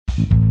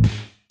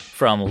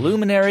From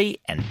Luminary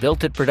and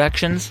Built It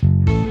Productions,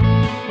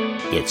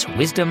 it's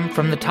Wisdom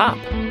from the Top.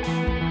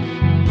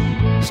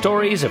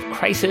 Stories of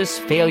crisis,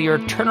 failure,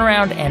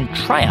 turnaround, and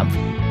triumph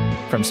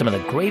from some of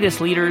the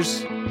greatest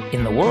leaders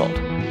in the world.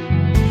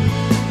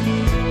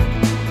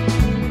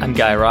 I'm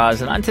Guy Raz,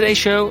 and on today's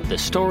show, the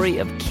story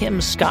of Kim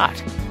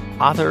Scott,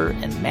 author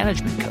and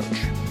management coach.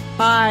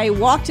 I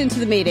walked into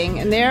the meeting,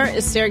 and there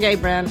is Sergey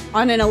Brin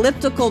on an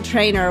elliptical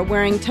trainer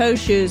wearing toe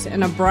shoes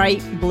and a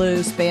bright blue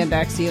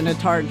spandex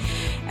unitard.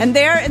 And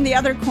there in the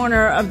other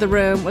corner of the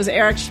room was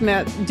Eric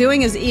Schmidt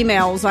doing his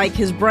emails like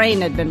his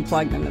brain had been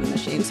plugged into the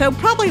machine. So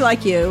probably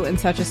like you in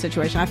such a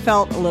situation, I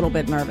felt a little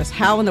bit nervous.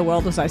 How in the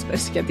world was I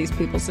supposed to get these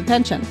people's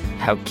attention?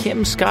 How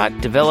Kim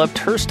Scott developed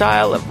her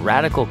style of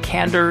radical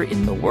candor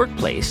in the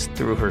workplace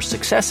through her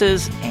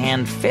successes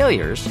and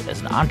failures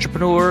as an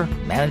entrepreneur,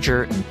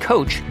 manager, and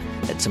coach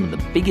at some of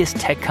the biggest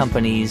tech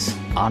companies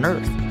on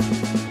earth.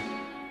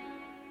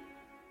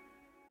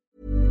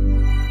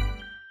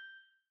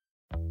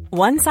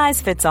 One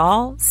size fits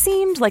all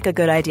seemed like a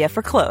good idea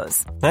for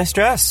clothes. Nice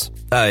dress.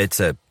 It's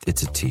a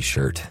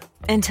t-shirt.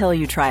 Until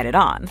you tried it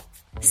on.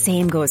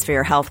 Same goes for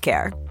your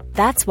healthcare.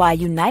 That's why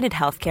United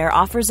Healthcare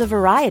offers a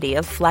variety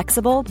of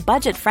flexible,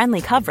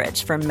 budget-friendly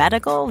coverage for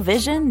medical,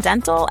 vision,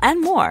 dental,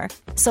 and more.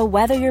 So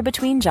whether you're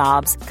between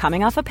jobs,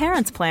 coming off a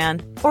parent's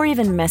plan, or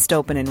even missed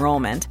open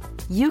enrollment,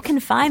 you can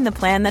find the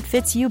plan that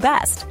fits you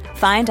best.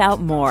 Find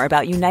out more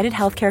about United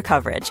Healthcare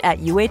coverage at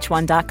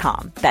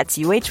uh1.com. That's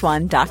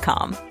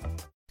uh1.com.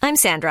 I'm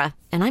Sandra,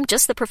 and I'm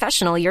just the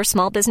professional your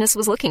small business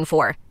was looking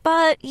for.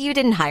 But you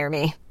didn't hire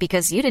me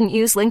because you didn't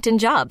use LinkedIn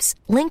Jobs.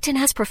 LinkedIn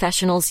has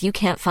professionals you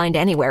can't find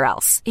anywhere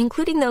else,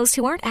 including those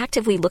who aren't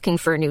actively looking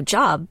for a new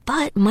job,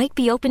 but might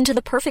be open to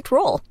the perfect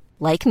role,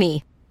 like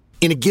me.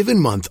 In a given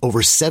month,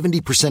 over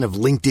 70% of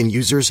LinkedIn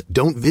users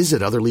don't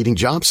visit other leading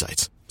job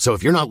sites. So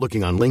if you're not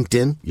looking on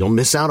LinkedIn, you'll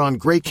miss out on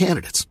great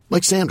candidates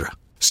like Sandra.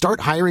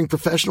 Start hiring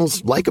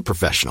professionals like a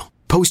professional.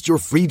 Post your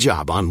free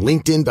job on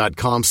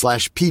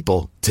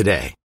linkedin.com/people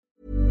today.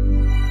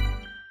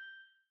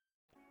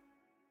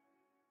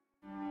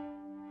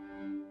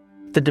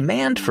 The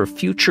demand for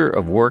future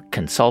of work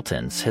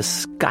consultants has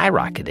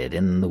skyrocketed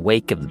in the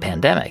wake of the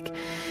pandemic,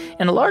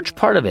 and a large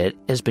part of it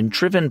has been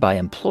driven by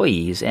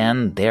employees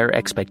and their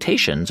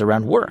expectations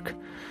around work.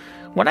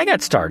 When I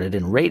got started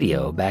in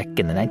radio back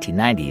in the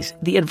 1990s,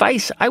 the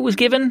advice I was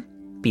given,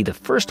 be the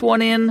first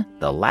one in,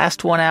 the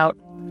last one out,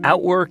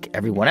 outwork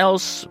everyone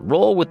else,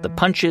 roll with the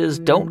punches,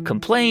 don't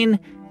complain,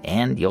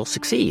 and you'll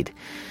succeed.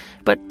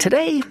 But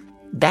today,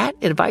 that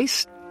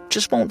advice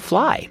just won't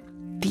fly.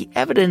 The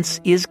evidence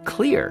is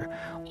clear.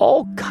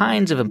 All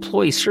kinds of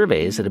employee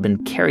surveys that have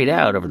been carried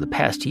out over the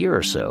past year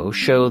or so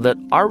show that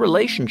our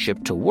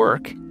relationship to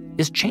work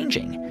is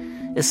changing,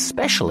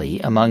 especially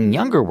among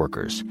younger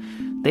workers.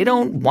 They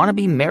don't want to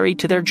be married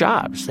to their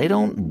jobs. They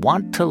don't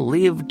want to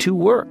live to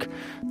work.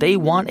 They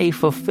want a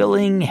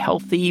fulfilling,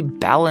 healthy,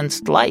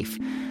 balanced life,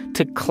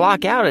 to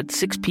clock out at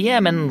 6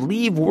 p.m. and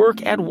leave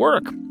work at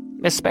work,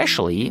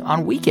 especially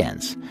on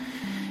weekends.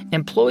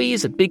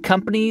 Employees at big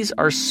companies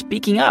are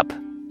speaking up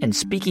and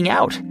speaking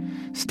out,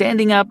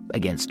 standing up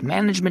against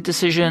management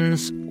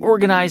decisions,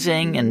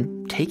 organizing,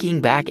 and taking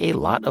back a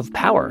lot of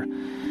power.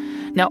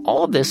 Now,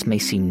 all of this may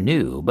seem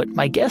new, but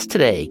my guest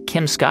today,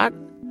 Kim Scott,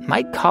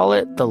 might call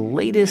it the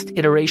latest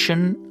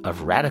iteration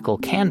of radical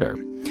candor.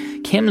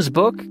 Kim's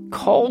book,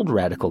 called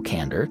Radical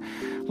Candor,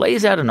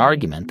 lays out an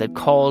argument that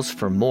calls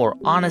for more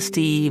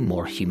honesty,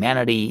 more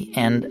humanity,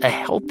 and a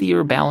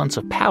healthier balance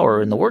of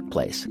power in the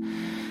workplace.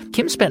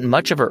 Kim spent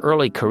much of her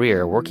early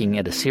career working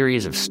at a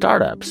series of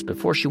startups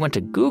before she went to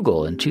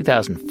Google in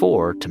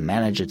 2004 to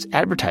manage its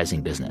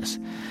advertising business.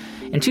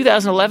 In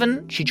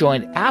 2011, she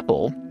joined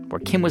Apple, where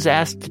Kim was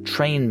asked to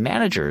train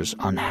managers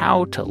on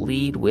how to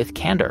lead with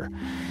candor.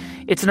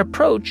 It's an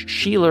approach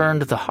she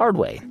learned the hard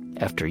way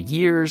after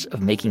years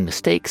of making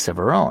mistakes of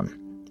her own.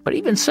 But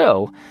even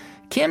so,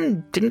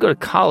 Kim didn't go to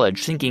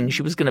college thinking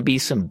she was going to be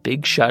some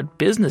big-shot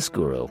business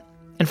guru.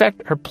 In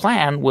fact, her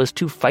plan was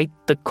to fight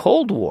the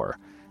Cold War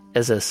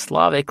as a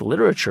Slavic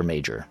literature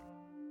major.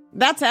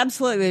 That's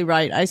absolutely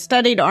right. I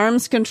studied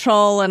arms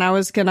control, and I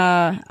was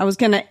gonna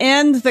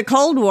end the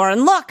Cold War,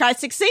 and look, I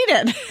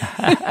succeeded.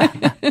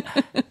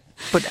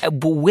 But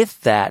with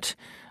that,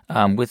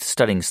 with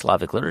studying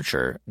Slavic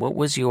literature, what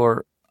was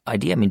your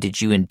idea? I mean,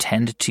 did you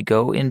intend to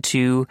go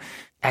into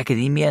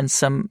academia in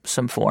some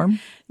form?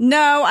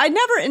 No, I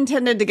never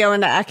intended to go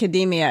into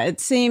academia.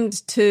 It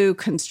seemed too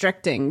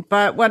constricting.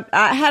 But what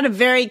I had a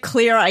very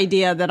clear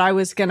idea that I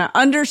was going to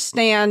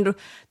understand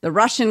the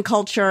Russian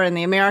culture and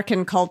the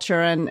American culture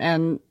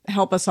and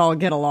help us all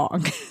get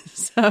along.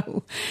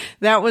 So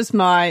that was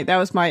my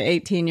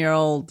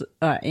 18-year-old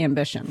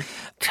ambition.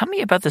 Tell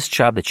me about this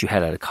job that you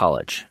had out of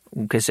college,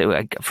 because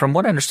from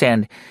what I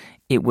understand,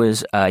 it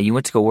was you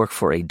went to go work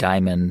for a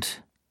diamond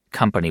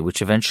company,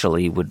 which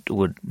eventually would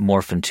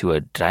morph into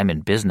a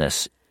diamond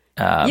business.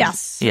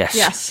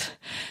 Yes.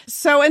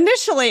 So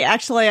initially,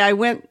 actually, I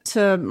went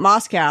to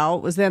Moscow,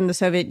 was then the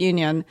Soviet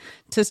Union,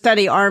 to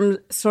study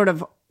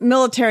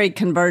military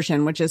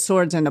conversion, which is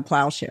swords into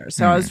plowshares.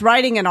 So I was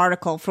writing an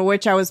article for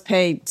which I was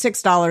paid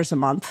 $6 a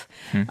month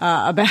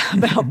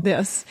about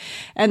this.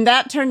 And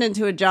that turned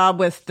into a job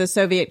with the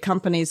Soviet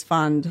Companies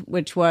Fund,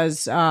 which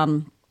was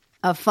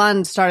a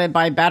fund started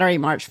by Battery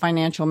March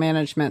Financial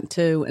Management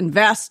to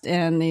invest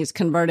in these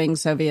converting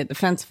Soviet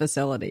defense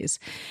facilities.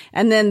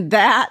 And then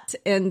that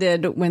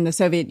ended when the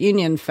Soviet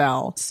Union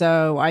fell.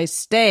 So I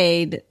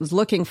stayed, was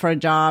looking for a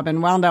job,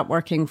 and wound up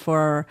working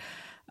for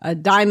a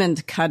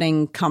diamond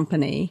cutting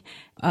company,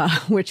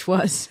 which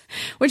was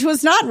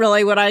not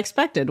really what I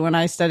expected when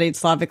I studied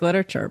Slavic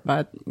literature.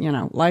 But,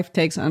 life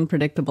takes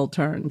unpredictable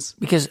turns.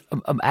 Because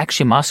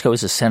actually Moscow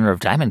is a center of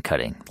diamond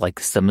cutting,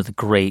 like some of the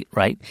great,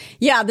 right?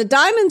 Yeah, the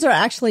diamonds are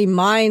actually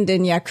mined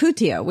in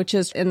Yakutia, which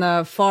is in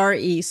the far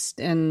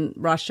east in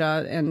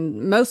Russia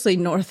and mostly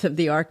north of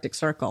the Arctic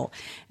Circle.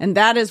 And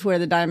that is where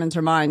the diamonds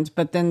are mined,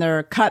 but then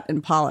they're cut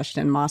and polished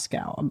in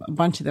Moscow, a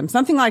bunch of them.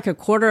 Something like a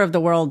quarter of the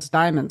world's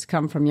diamonds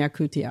come from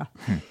Yakutia.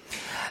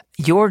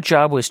 Your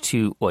job was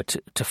to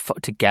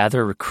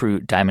gather,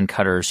 recruit diamond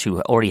cutters who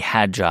already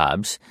had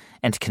jobs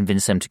and to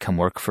convince them to come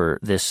work for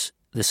this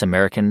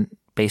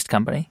American-based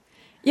company?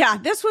 Yeah,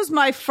 this was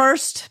my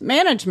first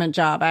management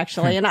job,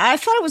 actually, and I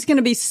thought it was going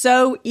to be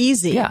so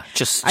easy. Yeah,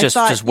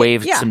 just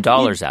wave some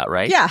dollars out,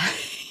 right? Yeah.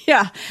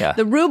 Yeah.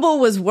 The ruble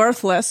was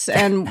worthless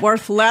and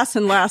worth less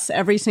and less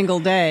every single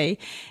day.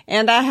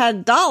 And I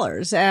had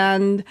dollars.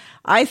 And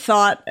I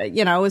thought,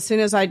 as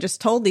soon as I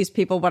just told these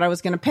people what I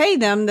was going to pay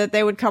them, that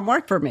they would come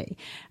work for me.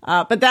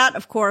 But that,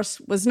 of course,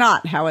 was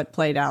not how it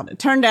played out. It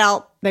turned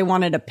out they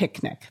wanted a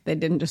picnic. They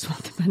didn't just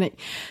want the money.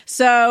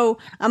 So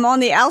I'm on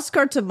the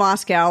outskirts of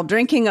Moscow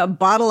drinking a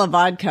bottle of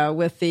vodka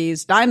with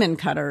these diamond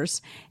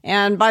cutters.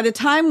 And by the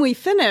time we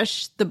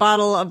finish the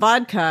bottle of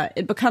vodka,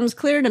 it becomes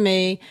clear to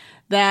me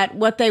that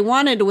what they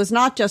wanted was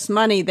not just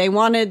money. They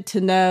wanted to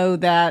know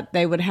that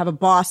they would have a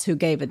boss who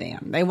gave a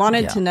damn. They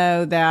wanted to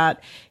know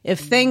that if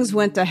things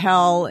went to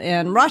hell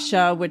in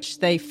Russia, which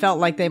they felt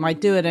like they might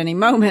do at any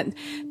moment,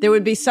 there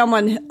would be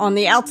someone on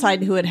the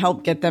outside who would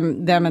help get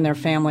them and their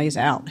families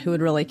out, who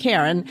would really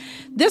care. And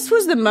this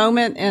was the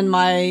moment in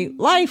my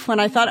life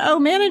when I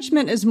thought,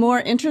 management is more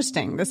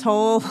interesting. This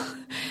whole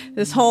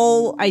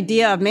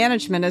idea of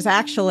management is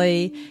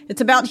actually,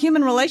 it's about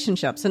human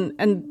relationships.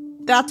 And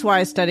that's why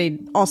I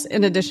studied, also,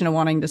 in addition to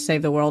wanting to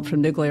save the world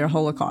from nuclear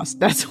holocaust,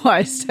 that's why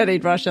I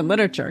studied Russian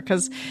literature,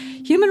 because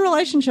human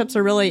relationships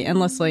are really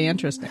endlessly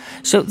interesting.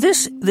 So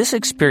this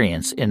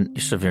experience, in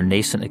sort of your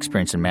nascent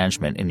experience in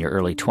management in your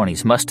early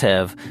 20s, must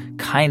have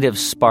kind of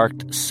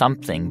sparked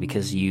something,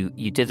 because you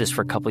did this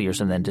for a couple of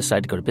years and then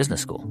decided to go to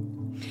business school.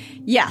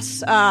 Yes.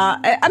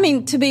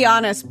 To be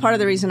honest, part of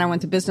the reason I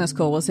went to business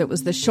school was it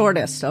was the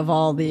shortest of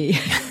all the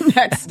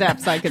next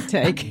steps I could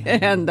take.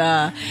 And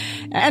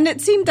it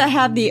seemed to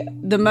have the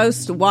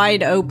most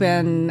wide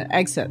open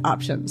exit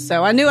options.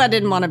 So I knew I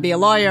didn't want to be a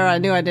lawyer. I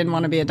knew I didn't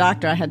want to be a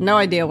doctor. I had no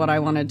idea what I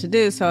wanted to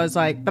do. So I was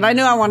like, but I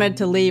knew I wanted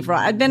to leave.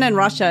 I'd been in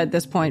Russia at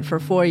this point for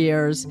 4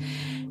 years.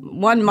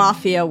 One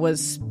mafia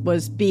was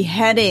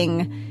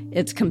beheading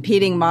its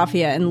competing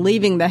mafia and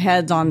leaving the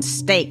heads on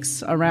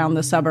stakes around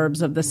the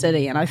suburbs of the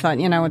city. And I thought,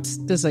 this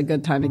is a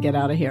good time to get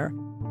out of here.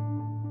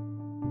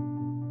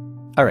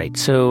 All right.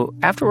 So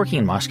after working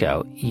in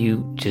Moscow,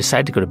 you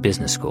decided to go to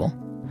business school.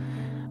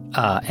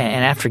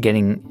 And after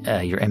getting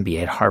your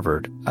MBA at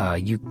Harvard,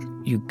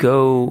 you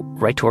go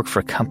right to work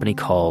for a company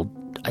called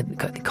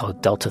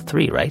Delta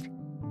 3, right?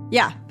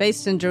 Yeah,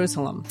 based in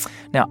Jerusalem.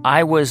 Now,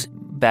 I was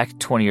back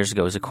 20 years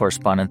ago as a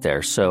correspondent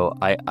there, so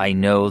I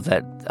know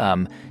that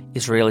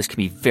Israelis can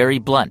be very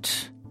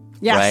blunt.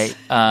 Yes.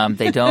 Right?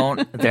 They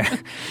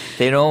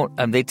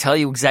tell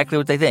you exactly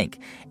what they think.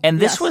 And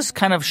this was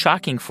kind of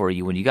shocking for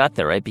you when you got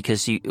there, right?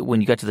 Because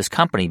when you got to this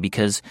company,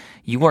 because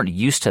you weren't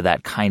used to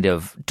that kind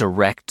of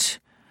direct,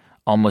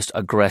 almost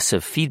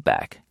aggressive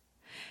feedback.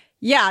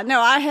 Yeah, no,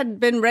 I had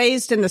been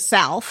raised in the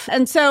South.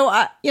 And so,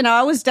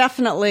 I was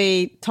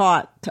definitely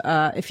taught,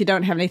 if you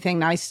don't have anything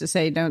nice to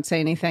say, don't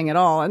say anything at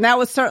all. And that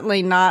was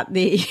certainly not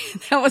the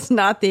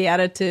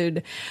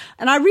attitude.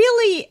 And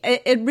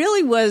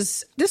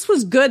this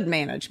was good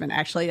management,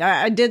 actually.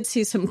 I did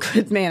see some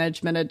good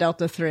management at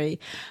Delta 3.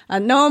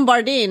 Noam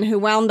Bardin, who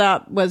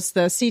was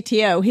the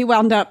CTO, he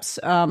wound up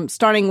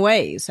starting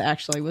Waze,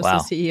 actually, was the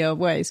CEO of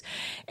Waze.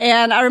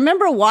 And I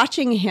remember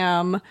watching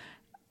him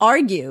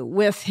argue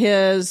with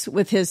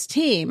his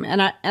team.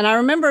 And I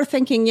remember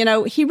thinking,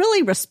 he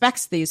really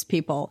respects these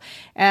people.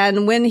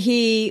 And when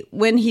he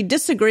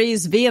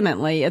disagrees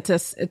vehemently, it's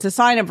a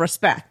sign of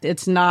respect.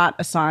 It's not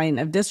a sign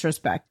of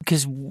disrespect.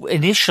 Because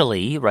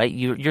initially, right,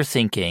 you're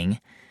thinking,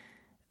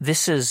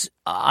 this is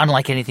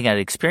unlike anything I'd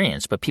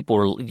experienced. But people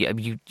were,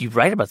 you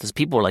write about this,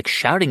 people were like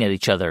shouting at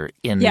each other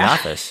in the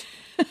office.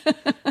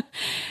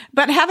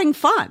 But having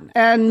fun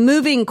and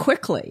moving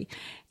quickly.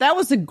 That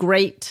was a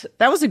great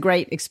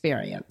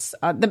experience.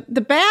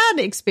 The bad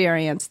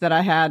experience that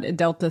I had at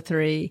Delta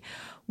 3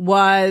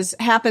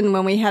 happened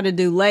when we had to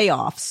do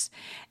layoffs.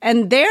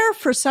 And there,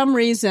 for some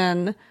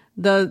reason,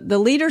 the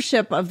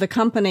leadership of the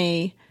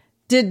company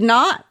did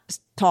not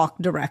talk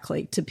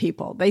directly to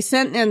people. They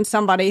sent in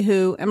somebody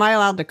who, am I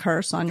allowed to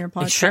curse on your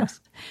podcast? Sure.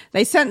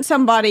 They sent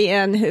somebody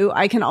in who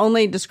I can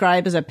only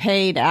describe as a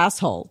paid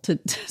asshole to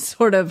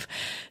sort of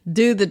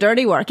do the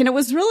dirty work. And it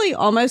was really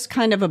almost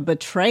kind of a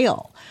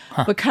betrayal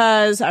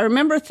because I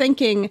remember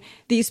thinking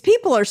these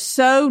people are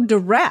so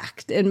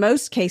direct in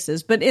most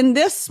cases, but in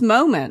this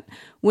moment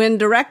when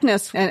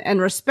directness and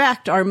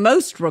respect are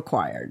most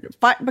required,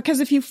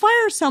 because if you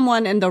fire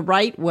someone in the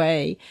right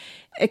way,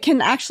 it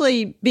can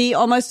actually be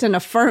almost an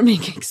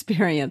affirming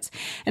experience.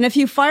 And if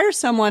you fire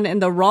someone in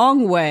the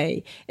wrong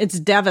way, it's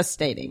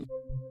devastating.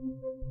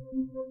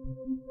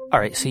 All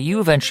right, so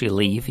you eventually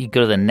leave. You go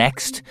to the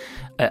next,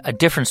 a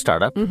different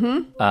startup,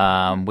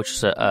 which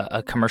is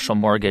a commercial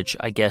mortgage,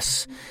 I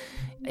guess,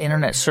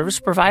 internet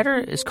service provider.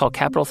 It's called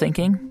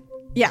Cultivating.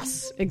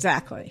 Yes,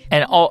 exactly.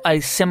 And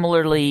a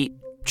similarly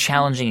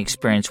challenging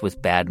experience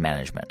with bad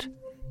management.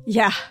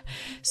 Yeah.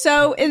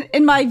 So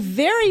in my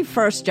very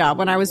first job,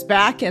 when I was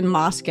back in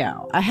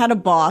Moscow, I had a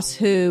boss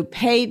who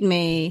paid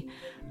me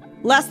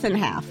less than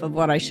half of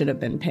what I should have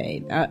been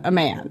paid, a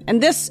man.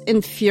 And this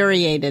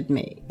infuriated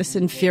me.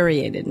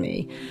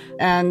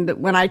 And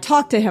when I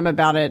talked to him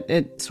about it,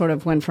 it sort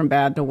of went from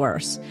bad to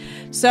worse.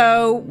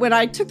 So when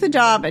I took the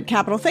job at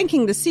Capital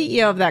Thinking, the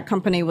CEO of that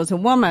company was a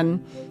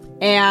woman.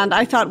 And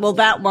I thought, well,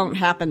 that won't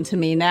happen to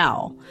me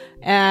now.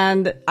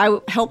 And I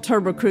helped her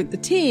recruit the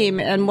team.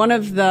 And one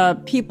of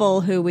the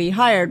people who we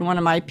hired, one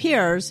of my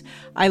peers,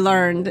 I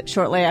learned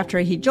shortly after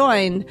he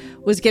joined,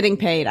 was getting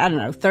paid,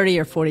 30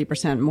 or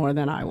 40% more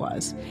than I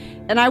was.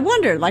 And I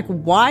wondered,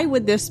 why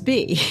would this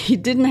be? He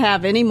didn't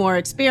have any more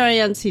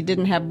experience. He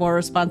didn't have more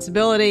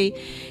responsibility.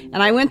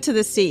 And I went to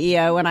the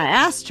CEO and I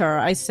asked her,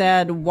 I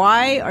said,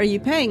 why are you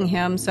paying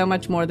him so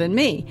much more than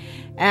me?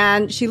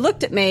 And she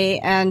looked at me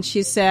and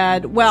she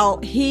said, well,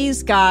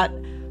 he's got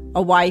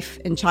a wife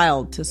and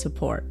child to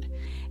support.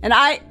 And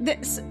I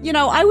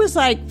was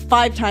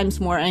 5 times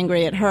more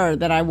angry at her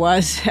than I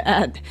was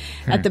at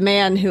the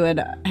man who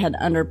had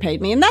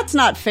underpaid me. And that's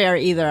not fair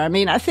either. I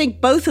mean, I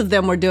think both of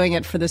them were doing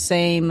it for the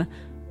same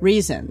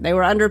reason. They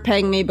were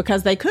underpaying me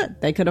because they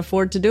could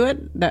afford to do it.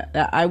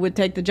 I would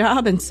take the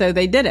job. And so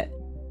they did it.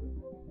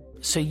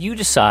 So you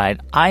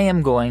decide, I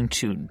am going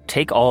to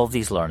take all of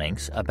these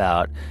learnings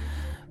about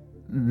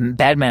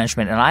bad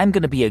management, and I'm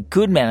going to be a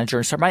good manager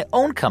and start my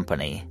own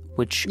company,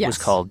 which was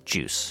called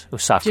Juice, a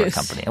software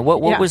company. And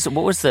what was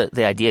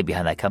the idea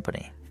behind that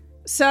company?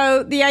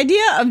 So the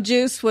idea of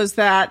Juice was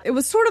that it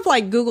was sort of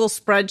like Google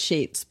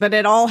spreadsheets, but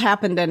it all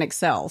happened in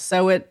Excel.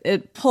 So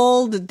it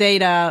pulled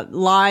data,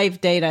 live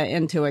data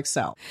into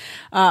Excel.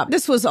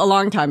 This was a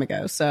long time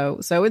ago, so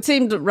it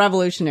seemed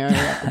revolutionary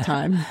at the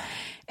time.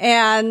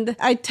 And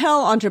I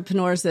tell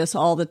entrepreneurs this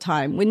all the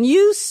time. When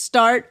you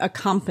start a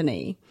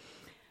company,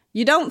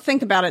 you don't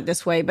think about it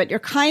this way, but you're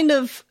kind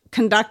of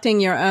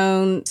conducting your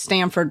own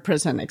Stanford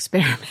prison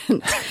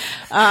experiment.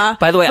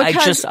 By the way,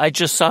 I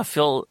just saw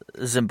Phil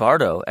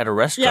Zimbardo at a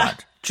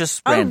restaurant,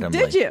 just randomly.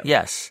 Oh, did you?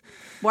 Yes.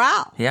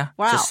 Wow. Yeah.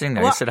 Wow. Just sitting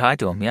there. I said hi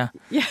to him. Yeah.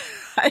 Yeah.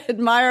 I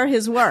admire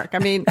his work. I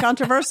mean,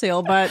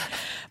 controversial, but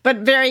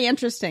very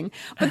interesting.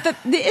 But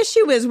the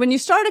issue is when you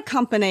start a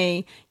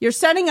company, you're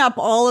setting up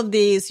all of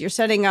these. You're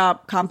setting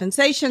up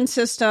compensation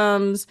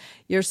systems.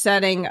 You're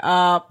setting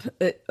up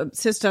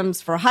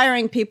systems for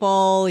hiring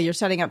people. You're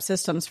setting up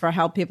systems for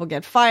how people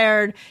get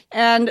fired.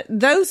 And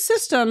those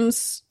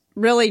systems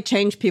really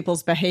change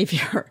people's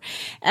behavior.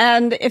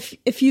 And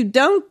if you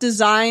don't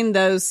design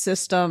those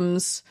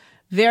systems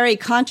very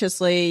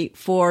consciously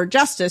for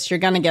justice, you're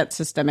going to get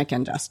systemic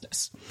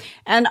injustice.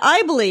 And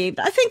I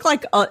think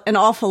like an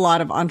awful lot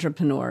of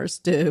entrepreneurs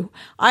do,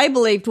 I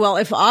believed, well,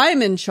 if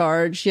I'm in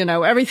charge,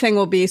 everything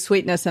will be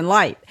sweetness and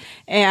light.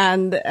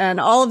 And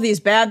all of these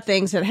bad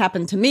things that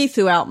happened to me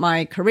throughout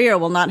my career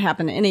will not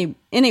happen to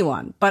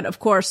anyone. But of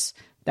course,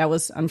 that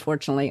was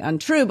unfortunately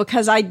untrue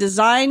because I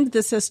designed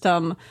the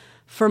system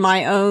for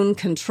my own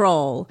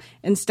control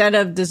instead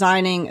of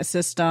designing a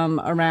system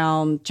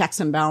around checks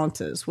and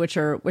balances, which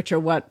are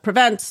what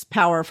prevents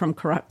power from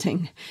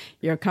corrupting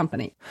your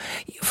company.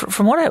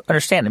 From what I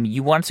understand, I mean,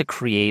 you want to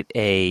create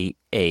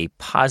a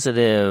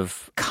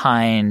positive,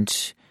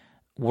 kind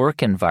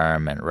work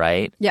environment,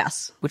 right?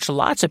 Yes. Which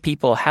lots of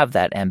people have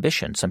that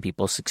ambition. Some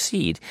people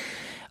succeed.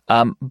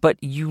 But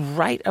you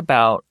write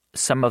about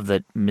some of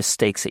the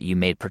mistakes that you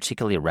made,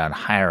 particularly around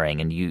hiring,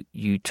 and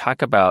you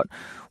talk about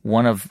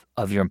one of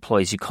your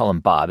employees. You call him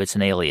Bob. It's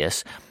an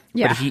alias.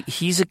 Yeah. But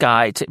he's a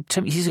guy.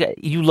 He's a guy.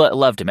 You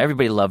loved him.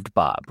 Everybody loved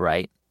Bob,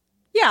 right?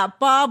 Yeah.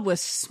 Bob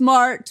was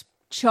smart,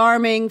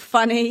 charming,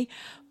 funny.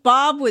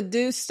 Bob would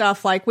do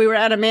stuff like we were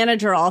at a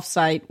manager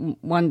offsite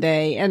one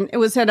day, and it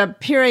was at a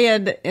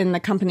period in the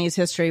company's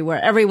history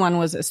where everyone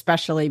was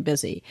especially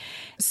busy.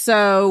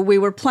 So we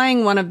were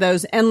playing one of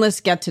those endless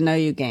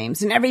get-to-know-you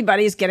games, and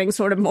everybody's getting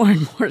sort of more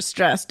and more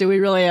stressed. Do we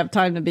really have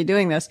time to be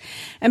doing this?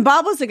 And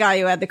Bob was the guy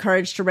who had the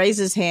courage to raise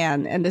his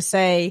hand and to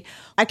say,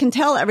 I can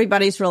tell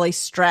everybody's really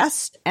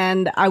stressed,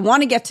 and I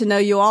want to get to know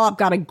you all. I've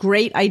got a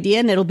great idea,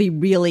 and it'll be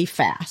really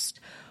fast.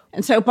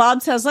 And so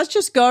Bob says, let's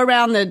just go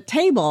around the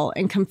table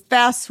and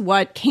confess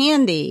what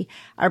candy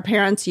our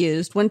parents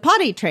used when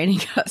potty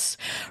training us.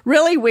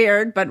 Really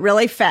weird, but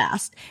really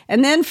fast.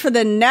 And then for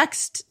the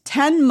next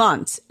 10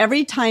 months,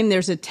 every time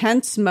there's a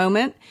tense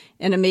moment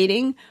in a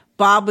meeting,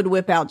 Bob would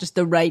whip out just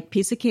the right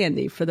piece of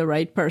candy for the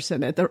right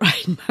person at the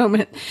right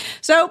moment.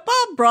 So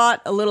Bob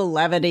brought a little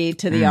levity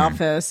to the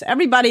office.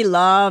 Everybody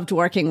loved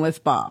working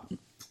with Bob.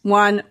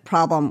 One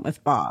problem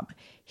with Bob.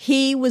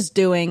 He was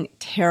doing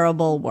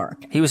terrible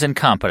work. He was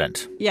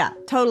incompetent. Yeah,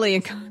 totally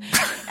incompetent.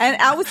 And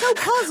I was so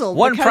puzzled.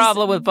 One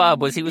problem with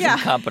Bob was he was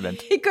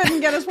incompetent. He couldn't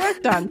get his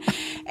work done.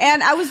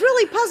 And I was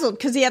really puzzled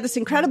because he had this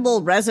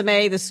incredible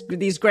resume,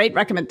 these great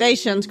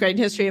recommendations, great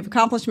history of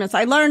accomplishments.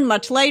 I learned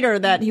much later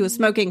that he was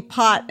smoking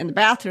pot in the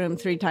bathroom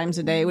 3 times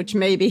a day, which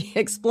maybe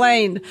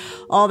explained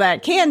all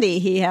that candy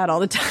he had all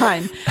the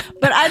time.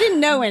 But I didn't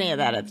know any of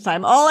that at the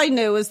time. All I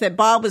knew was that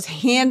Bob was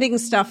handing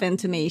stuff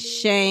into me,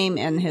 shame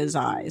in his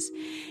eyes.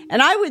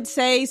 And I would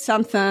say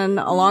something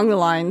along the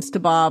lines to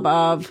Bob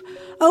of,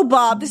 oh,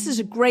 Bob, this is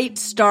a great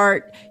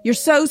start. You're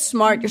so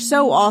smart. You're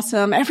so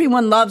awesome.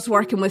 Everyone loves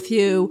working with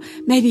you.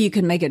 Maybe you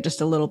can make it just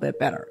a little bit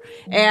better.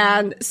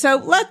 And so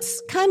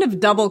let's kind of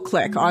double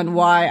click on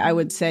why I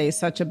would say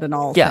such a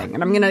banal thing.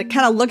 And I'm going to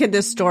kind of look at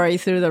this story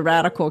through the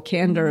radical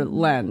candor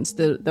lens,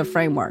 the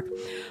framework.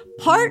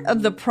 Part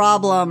of the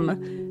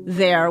problem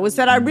there was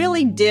that I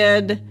really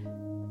did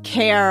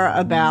care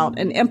about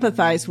and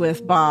empathize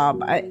with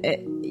Bob.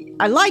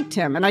 I liked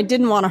him and I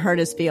didn't want to hurt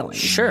his feelings.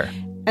 Sure.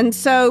 And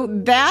so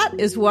that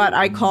is what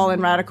I call in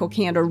radical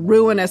candor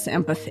ruinous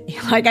empathy.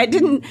 Like I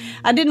didn't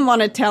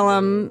want to tell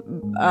him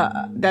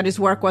that his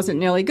work wasn't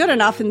nearly good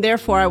enough, and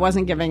therefore I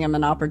wasn't giving him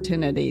an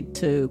opportunity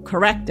to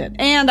correct it.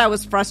 And I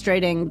was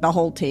frustrating the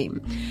whole team.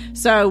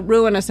 So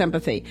ruinous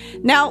empathy.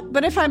 Now,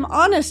 but if I'm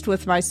honest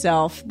with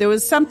myself, there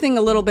was something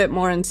a little bit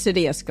more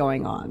insidious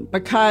going on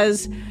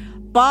because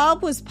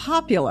Bob was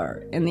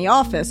popular in the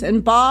office,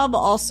 and Bob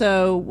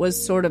also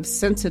was sort of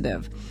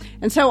sensitive.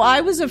 And so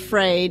I was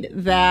afraid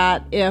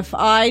that if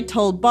I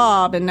told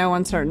Bob in no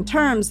uncertain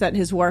terms that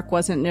his work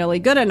wasn't nearly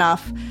good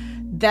enough,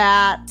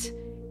 that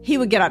he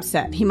would get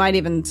upset. He might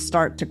even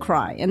start to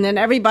cry. And then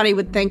everybody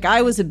would think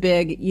I was a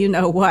big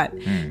you-know-what.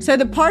 So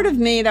the part of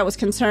me that was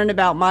concerned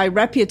about my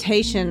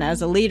reputation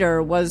as a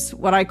leader was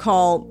what I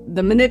call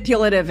the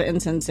manipulative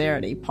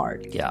insincerity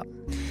part. Yeah.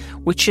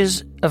 Which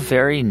is a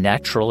very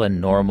natural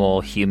and normal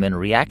human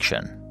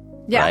reaction.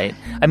 Yeah. Right?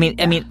 I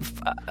mean,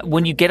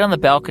 when you get on the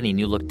balcony and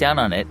you look down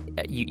on it,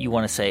 you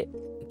want to say,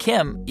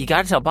 Kim, you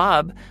got to tell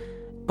Bob.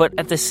 But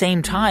at the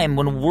same time,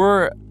 when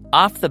we're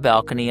off the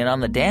balcony and on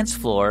the dance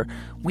floor,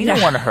 we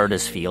don't want to hurt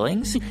his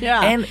feelings.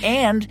 Yeah.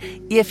 And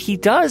if he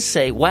does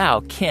say,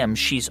 wow, Kim,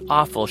 she's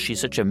awful,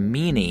 she's such a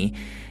meanie,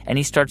 and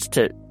he starts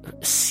to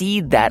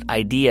seed that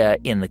idea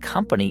in the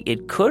company,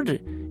 it could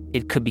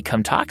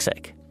become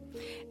toxic.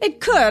 It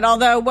could,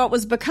 although what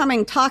was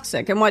becoming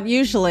toxic and what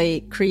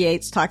usually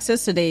creates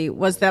toxicity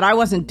was that I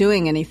wasn't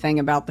doing anything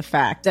about the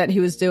fact that he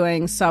was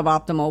doing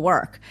suboptimal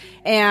work.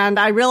 And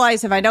I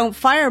realized if I don't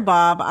fire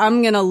Bob,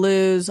 I'm going to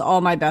lose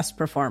all my best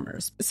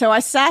performers. So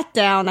I sat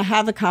down to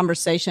have a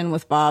conversation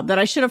with Bob that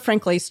I should have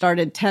frankly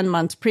started 10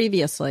 months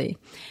previously.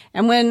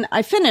 And when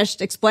I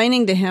finished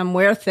explaining to him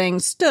where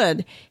things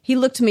stood, he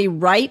looked me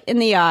right in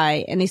the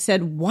eye and he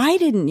said, "Why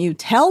didn't you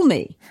tell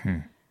me?"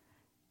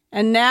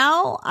 And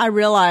now I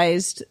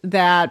realized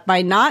that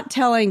by not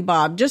telling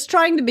Bob, just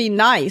trying to be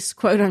nice,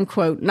 quote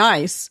unquote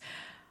nice,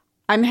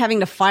 I'm having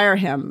to fire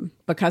him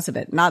because of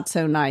it. Not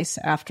so nice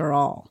after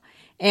all.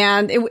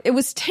 And it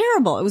was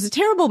terrible. It was a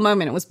terrible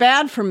moment. It was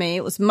bad for me.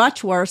 It was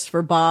much worse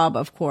for Bob,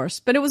 of course,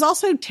 but it was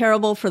also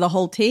terrible for the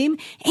whole team.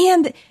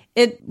 And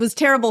it was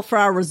terrible for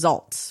our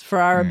results, for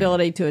our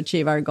ability to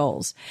achieve our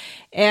goals.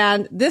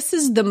 And this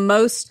is the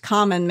most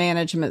common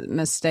management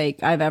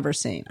mistake I've ever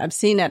seen. I've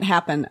seen it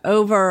happen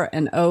over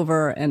and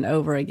over and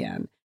over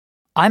again.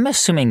 I'm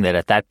assuming that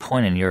at that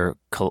point in your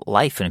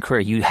life and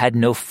career, you had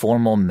no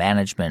formal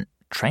management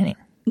training.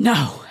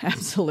 No,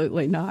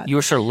 absolutely not. You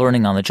were sort of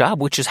learning on the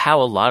job, which is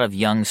how a lot of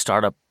young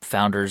startup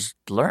founders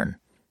learn.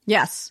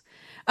 Yes.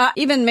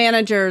 Even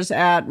managers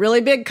at really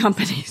big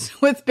companies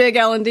with big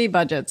L&D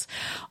budgets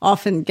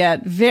often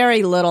get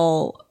very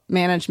little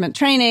management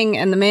training,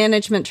 and the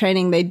management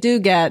training they do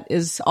get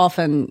is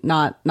often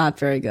not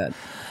very good.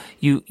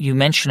 You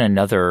mentioned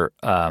another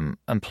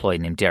employee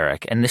named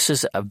Derek, and this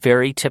is a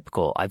very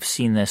typical. I've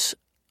seen this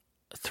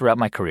throughout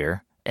my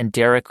career, and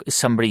Derek is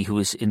somebody who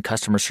was in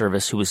customer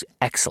service who was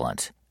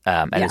excellent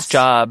at his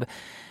job.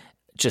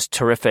 Just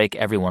terrific.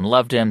 Everyone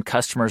loved him.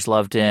 Customers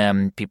loved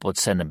him. People would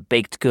send him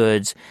baked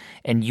goods.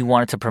 And you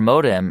wanted to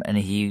promote him, and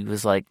he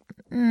was like,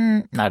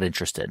 not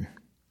interested.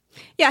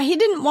 Yeah, he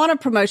didn't want a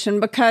promotion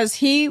because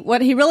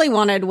what he really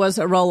wanted was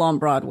a role on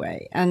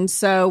Broadway. And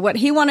so what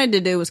he wanted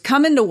to do was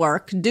come into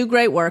work, do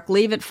great work,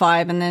 leave at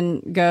 5, and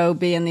then go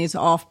be in these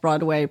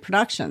off-Broadway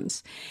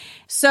productions.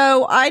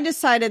 So I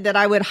decided that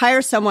I would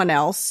hire someone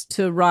else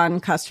to run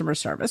customer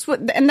service.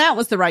 And that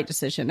was the right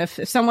decision. If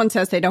someone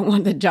says they don't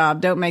want the job,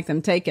 don't make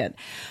them take it.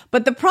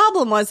 But the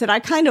problem was that I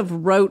kind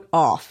of wrote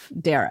off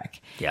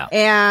Derek. Yeah.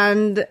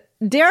 And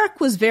Derek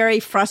was very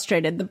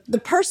frustrated. The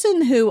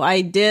person who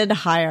I did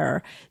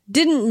hire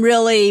didn't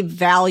really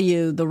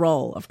value the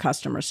role of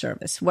customer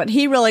service. What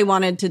he really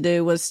wanted to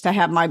do was to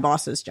have my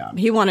boss's job.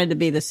 He wanted to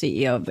be the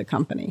CEO of the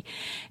company.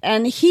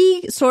 And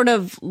he sort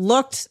of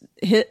looked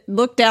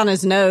down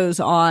his nose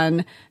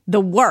on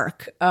the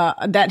work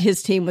that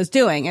his team was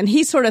doing. And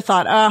he sort of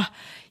thought,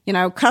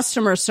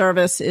 customer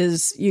service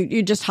is,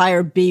 you just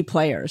hire B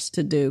players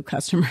to do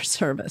customer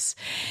service.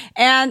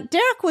 And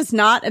Derek was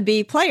not a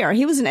B player.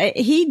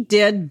 He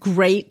did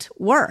great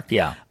work.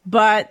 Yeah.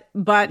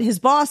 But his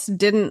boss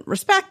didn't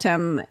respect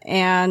him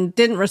and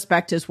didn't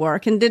respect his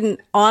work and didn't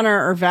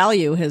honor or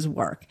value his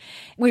work.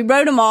 We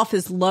wrote him off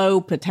as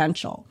low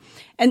potential.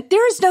 And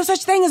there is no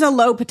such thing as a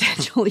low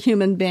potential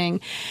human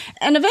being.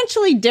 And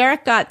eventually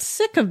Derek got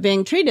sick of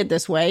being treated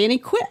this way and he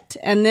quit.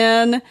 And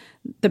then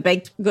the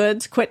baked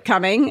goods quit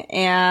coming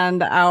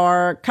and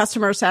our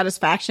customer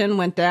satisfaction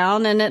went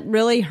down and it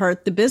really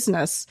hurt the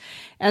business.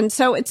 And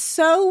so it's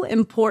so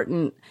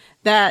important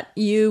that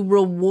you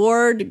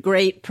reward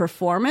great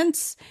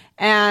performance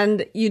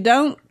and you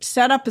don't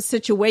set up a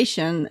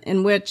situation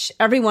in which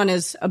everyone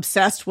is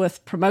obsessed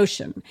with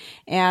promotion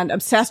and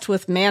obsessed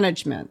with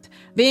management.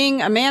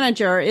 Being a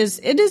manager is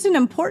an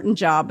important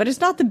job, but it's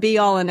not the be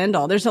all and end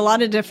all. There's a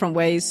lot of different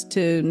ways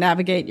to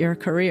navigate your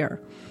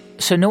career.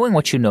 So knowing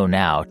what you know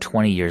now,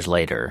 20 years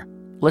later,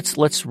 let's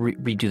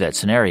redo that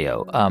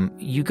scenario.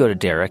 You go to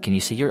Derek and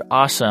you say, "You're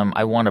awesome.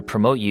 I want to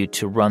promote you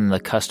to run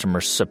the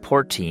customer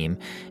support team."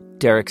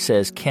 Derek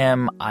says,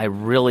 "Kim,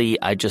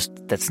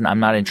 I'm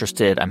not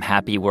interested. I'm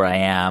happy where I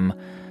am."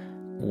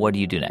 What do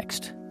you do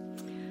next?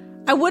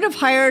 I would have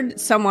hired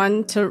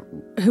someone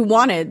who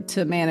wanted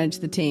to manage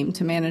the team,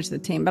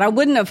 but I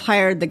wouldn't have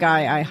hired the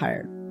guy I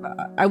hired.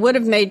 I would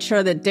have made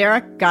sure that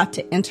Derek got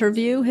to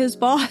interview his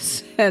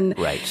boss and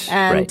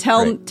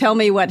tell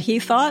me what he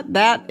thought.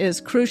 That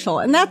is crucial.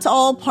 And that's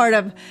all part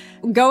of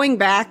going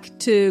back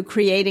to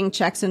creating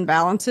checks and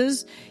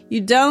balances.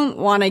 You don't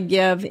want to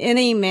give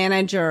any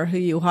manager who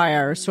you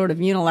hire sort of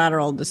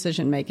unilateral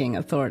decision-making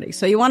authority.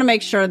 So you want to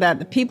make sure that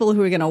the people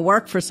who are going to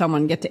work for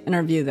someone get to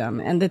interview them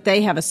and that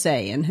they have a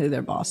say in who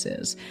their boss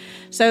is.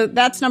 So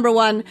that's number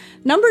one.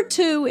 Number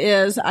two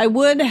is I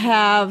would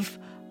have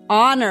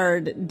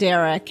honored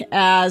Derek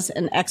as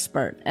an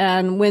expert.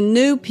 And when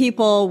new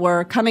people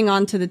were coming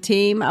onto the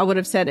team, I would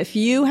have said, if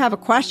you have a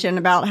question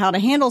about how to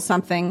handle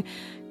something,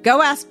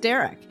 go ask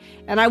Derek.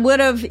 And I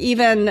would have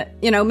even,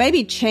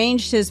 maybe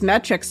changed his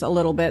metrics a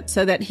little bit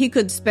so that he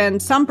could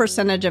spend some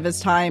percentage of his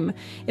time,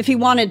 if he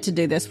wanted to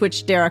do this,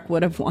 which Derek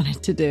would have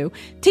wanted to do,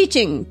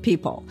 teaching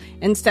people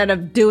instead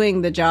of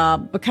doing the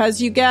job.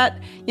 Because you get,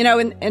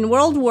 in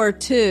World War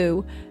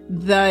II,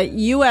 the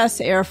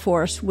U.S. Air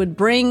Force would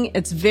bring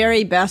its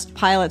very best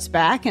pilots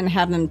back and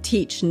have them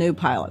teach new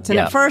pilots. And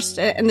at first,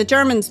 and the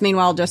Germans,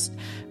 meanwhile, just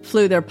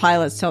flew their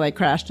pilots till they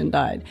crashed and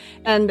died.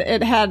 And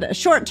it had a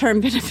short-term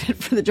benefit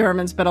for the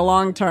Germans, but a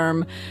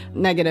long-term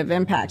negative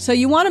impact. So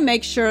you want to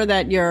make sure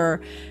that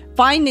you're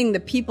finding the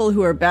people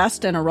who are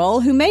best in a role,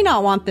 who may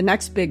not want the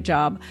next big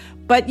job,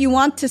 but you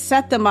want to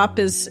set them up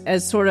as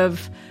sort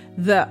of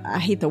I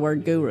hate the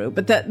word guru,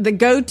 but the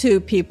go-to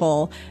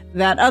people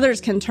that others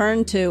can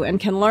turn to and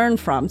can learn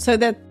from so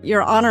that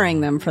you're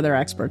honoring them for their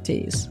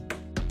expertise.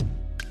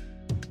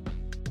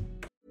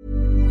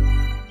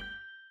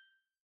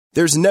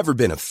 There's never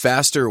been a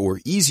faster or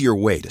easier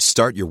way to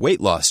start your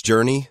weight loss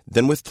journey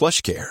than with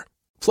PlushCare.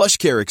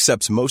 PlushCare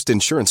accepts most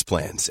insurance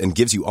plans and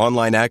gives you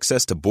online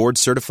access to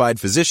board-certified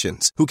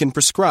physicians who can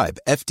prescribe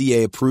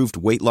FDA-approved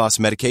weight loss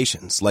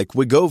medications like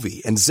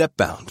Wegovy and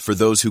Zepbound for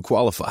those who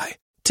qualify.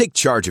 Take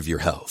charge of your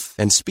health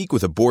and speak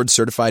with a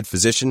board-certified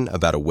physician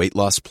about a weight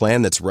loss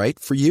plan that's right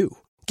for you.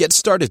 Get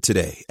started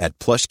today at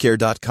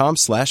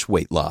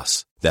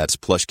plushcare.com/weight-loss. That's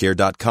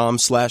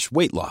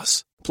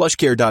plushcare.com/weight-loss.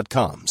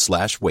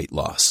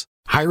 plushcare.com/weight-loss.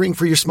 Hiring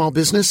for your small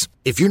business?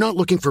 If you're not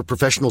looking for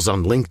professionals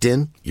on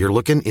LinkedIn, you're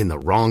looking in the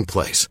wrong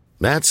place.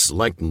 That's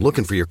like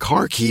looking for your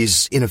car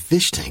keys in a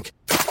fish tank.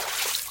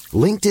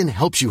 LinkedIn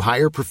helps you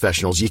hire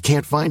professionals you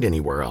can't find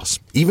anywhere else,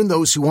 even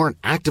those who aren't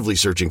actively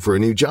searching for a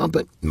new job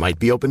but might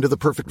be open to the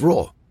perfect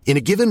role. In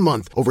a given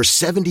month, over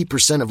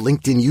 70% of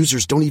LinkedIn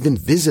users don't even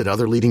visit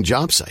other leading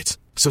job sites.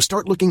 So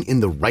start looking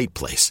in the right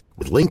place.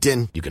 With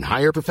LinkedIn, you can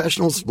hire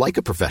professionals like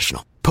a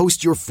professional.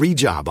 Post your free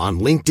job on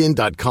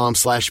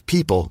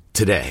linkedin.com/people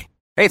today.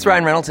 Hey, it's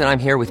Ryan Reynolds, and I'm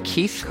here with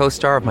Keith,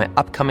 co-star of my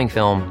upcoming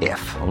film,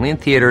 If, only in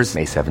theaters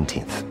May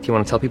 17th. Do you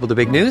want to tell people the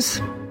big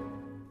news?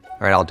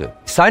 All right, I'll do it.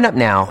 Sign up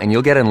now and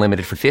you'll get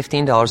unlimited for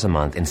 $15 a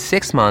month and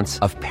 6 months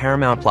of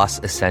Paramount Plus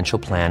Essential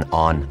Plan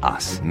on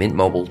us.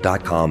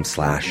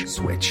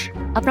 MintMobile.com/switch.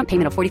 Upfront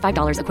payment of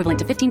 $45 equivalent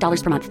to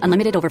 $15 per month.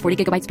 Unlimited over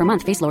 40 gigabytes per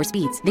month. Face lower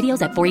speeds.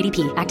 Videos at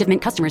 480p. Active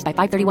Mint customers by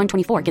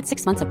 531.24 get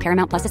 6 months of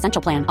Paramount Plus Essential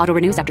Plan. Auto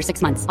renews after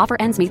 6 months. Offer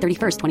ends May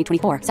 31st,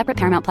 2024. Separate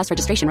Paramount Plus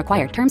registration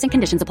required. Terms and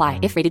conditions apply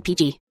if rated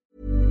PG.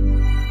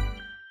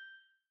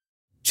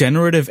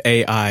 Generative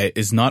AI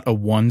is not a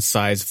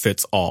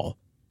one-size-fits-all.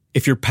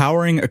 If you're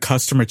powering a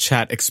customer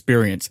chat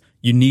experience,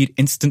 you need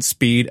instant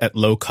speed at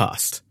low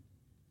cost.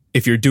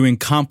 If you're doing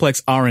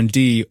complex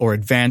R&D or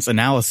advanced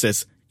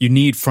analysis, you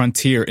need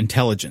frontier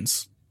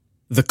intelligence.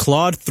 The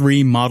Claude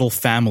 3 model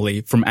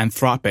family from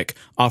Anthropic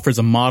offers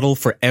a model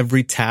for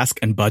every task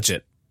and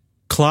budget.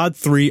 Claude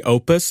 3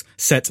 Opus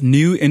sets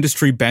new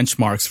industry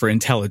benchmarks for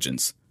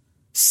intelligence.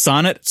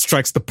 Sonnet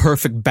strikes the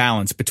perfect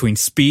balance between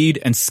speed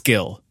and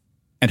skill.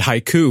 And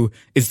Haiku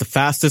is the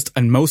fastest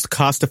and most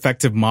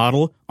cost-effective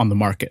model on the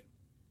market.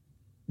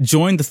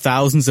 Join the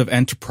thousands of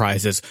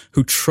enterprises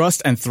who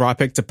trust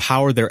Anthropic to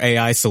power their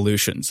AI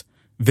solutions.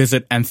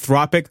 Visit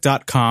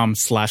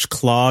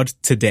anthropic.com/Claude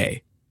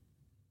today.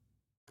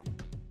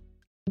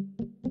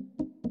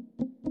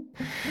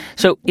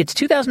 So it's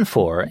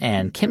 2004,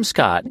 and Kim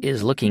Scott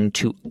is looking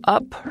to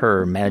up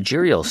her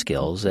managerial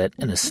skills at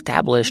an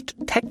established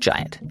tech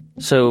giant.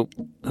 So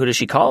who does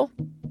she call?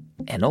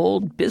 An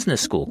old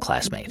business school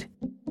classmate.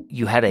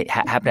 You had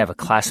happen to have a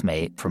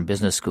classmate from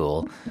business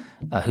school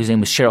whose name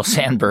was Sheryl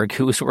Sandberg,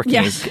 who was working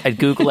at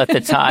Google at the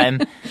time.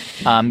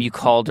 You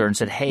called her and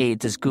said, hey,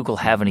 does Google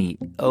have any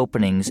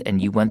openings? And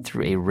you went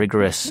through a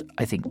rigorous,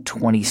 I think,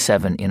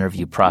 27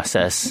 interview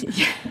process.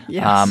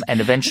 Yes.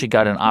 And eventually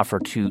got an offer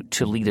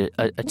to lead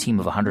a team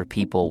of 100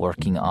 people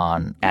working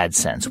on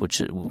AdSense,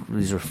 which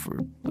these are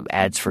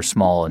ads for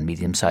small and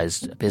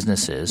medium-sized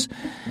businesses.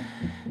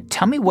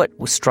 Tell me what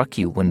struck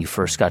you when you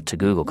first got to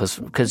Google,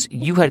 because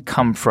you had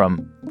come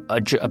from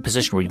a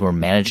position where you were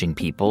managing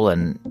people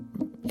and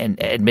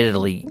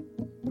admittedly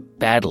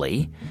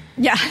badly.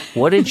 Yeah.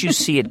 What did you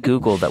see at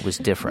Google that was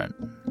different?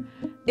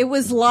 It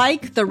was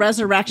like the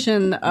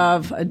resurrection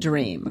of a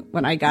dream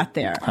when I got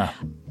there. Huh.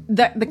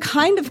 The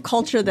kind of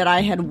culture that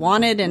I had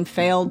wanted and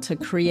failed to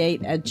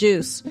create at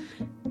Juice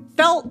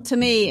felt, to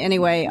me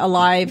anyway,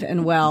 alive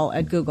and well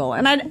at Google.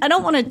 And I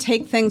don't want to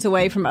take things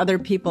away from other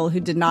people who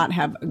did not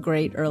have a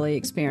great early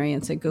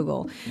experience at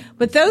Google.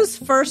 But those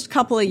first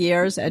couple of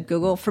years at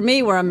Google, for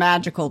me, were a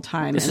magical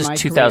time in my career. This is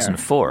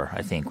 2004,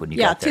 I think, when you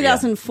got there.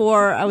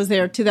 2004. I was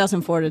there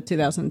 2004 to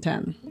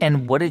 2010.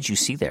 And what did you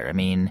see there? I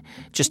mean,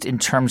 just in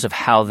terms of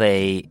how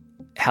they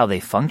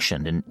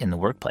functioned in the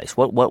workplace,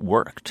 what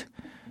worked?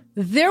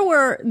 There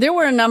were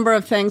a number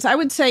of things. I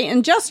would say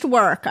in just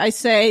work, I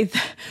say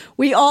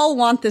we all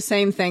want the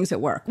same things at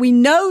work. We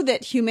know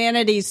that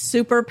humanity's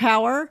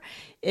superpower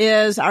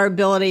is our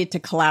ability to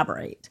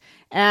collaborate.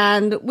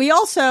 And we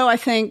also, I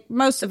think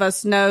most of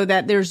us know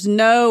that there's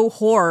no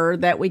horror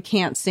that we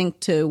can't sink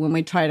to when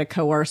we try to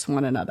coerce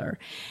one another.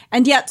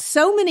 And yet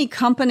so many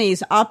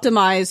companies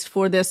optimize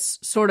for this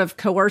sort of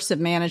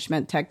coercive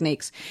management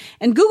techniques.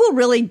 And Google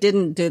really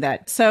didn't do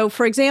that. So,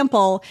 for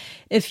example,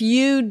 if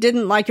you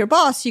didn't like your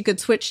boss, you could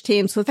switch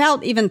teams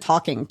without even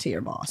talking to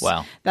your boss.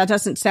 Wow. That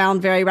doesn't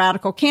sound very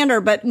radical candor,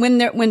 but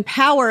when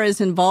power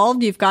is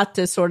involved, you've got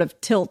to sort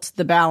of tilt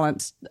the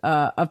balance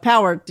of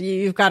power.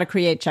 You've got to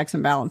create checks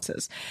and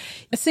balances.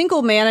 A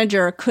single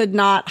manager could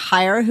not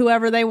hire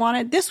whoever they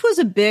wanted. This was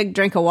a big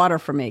drink of water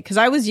for me because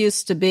I was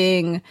used to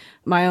being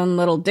my own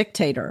little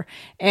dictator.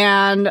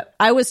 And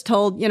I was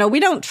told, we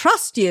don't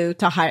trust you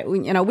to hire,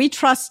 we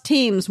trust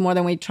teams more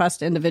than we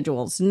trust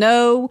individuals.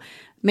 No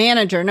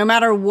manager, no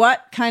matter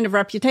what kind of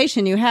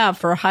reputation you have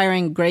for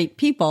hiring great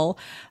people,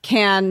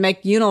 can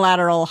make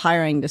unilateral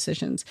hiring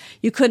decisions.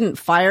 You couldn't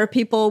fire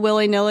people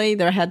willy-nilly.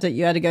 You had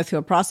to go through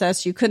a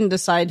process. You couldn't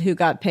decide who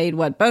got paid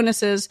what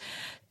bonuses.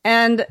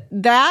 And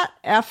that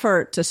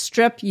effort to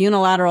strip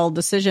unilateral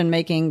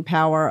decision-making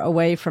power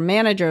away from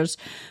managers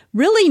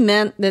really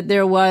meant that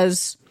there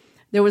was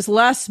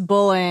less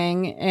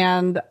bullying,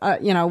 and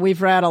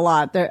we've read a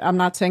lot. I'm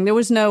not saying there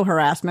was no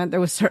harassment. There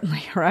was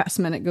certainly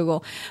harassment at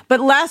Google, but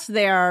less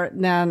there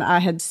than I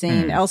had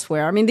seen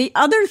elsewhere. I mean, the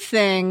other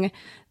thing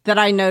that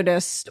I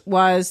noticed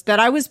was that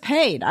I was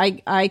paid.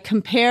 I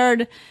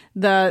compared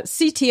the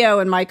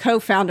CTO and my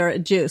co-founder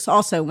at Juice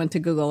also went to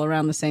Google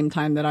around the same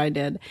time that I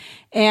did.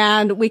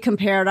 And we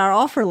compared our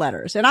offer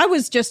letters. And I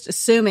was just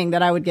assuming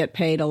that I would get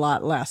paid a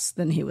lot less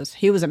than he was.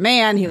 He was a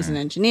man. He was an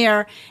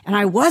engineer. And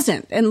I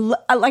wasn't. And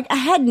I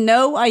had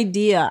no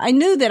idea. I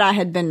knew that I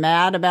had been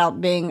mad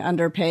about being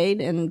underpaid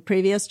in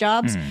previous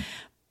jobs.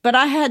 but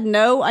I had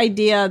no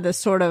idea the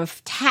sort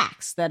of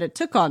tax that it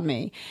took on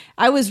me.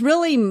 I was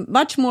really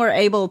much more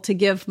able to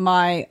give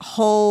my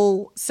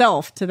whole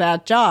self to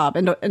that job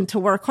and to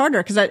work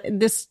harder because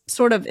this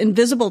sort of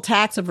invisible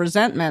tax of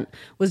resentment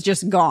was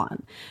just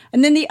gone.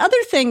 And then the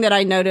other thing that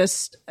I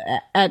noticed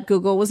at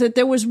Google was that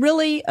there was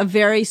really a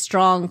very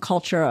strong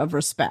culture of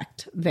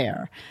respect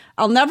there.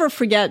 I'll never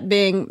forget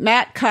being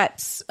Matt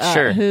Cutts,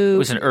 who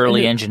was an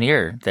early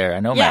engineer there. I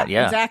know Matt.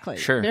 Yeah, exactly.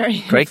 Sure. Very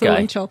great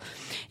influential guy.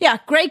 Yeah,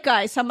 great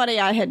guy. Somebody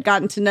I had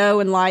gotten to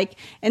know and like.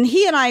 And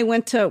he and I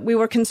we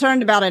were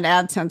concerned about an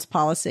AdSense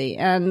policy.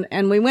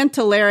 And we went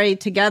to Larry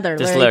together.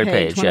 Larry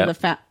Page,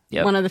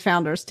 one of the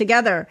founders,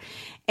 together.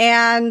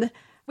 And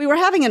we were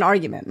having an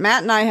argument.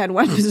 Matt and I had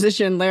one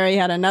position, Larry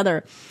had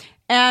another.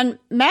 And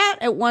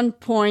Matt at one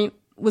point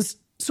was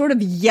sort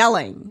of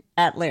yelling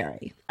at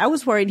Larry. I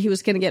was worried he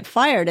was going to get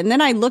fired. And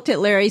then I looked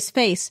at Larry's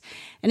face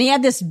and he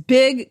had this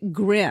big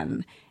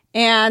grin.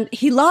 And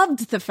he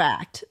loved the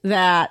fact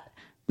that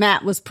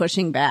Matt was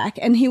pushing back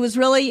and he was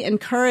really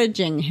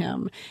encouraging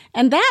him.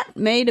 And that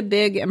made a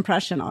big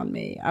impression on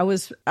me.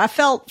 I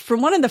felt for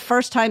one of the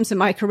first times in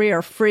my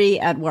career free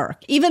at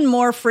work, even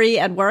more free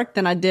at work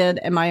than I did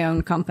in my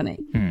own company.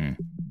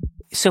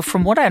 So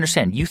from what I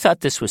understand, you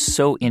thought this was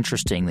so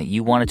interesting that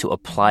you wanted to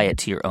apply it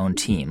to your own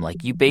team.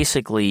 Like you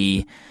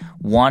basically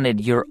wanted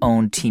your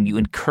own team. You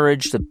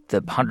encouraged the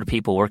 100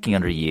 people working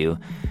under you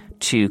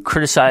to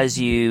criticize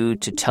you,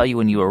 to tell you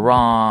when you were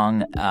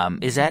wrong.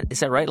 Is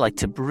that right? Like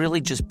to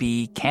really just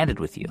be candid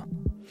with you?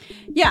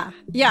 Yeah.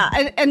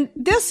 And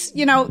this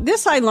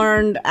I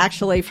learned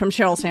actually from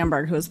Sheryl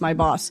Sandberg, who was my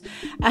boss.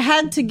 I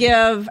had to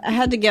give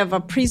a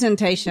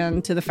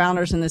presentation to the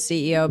founders and the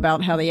CEO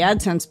about how the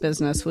AdSense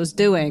business was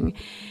doing.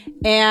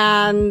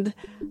 And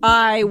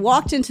I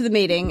walked into the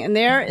meeting and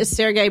there is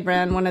Sergey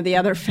Brin, one of the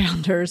other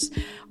founders,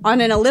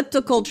 on an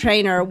elliptical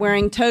trainer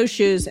wearing toe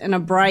shoes and a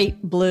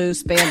bright blue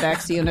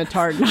spandex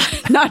unitard.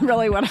 Not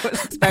really what I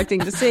was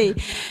expecting to see.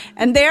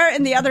 And there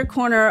in the other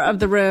corner of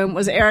the room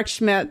was Eric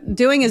Schmidt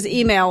doing his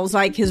emails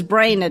like his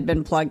brain had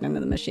been plugged into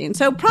the machine.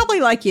 So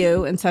probably like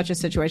you in such a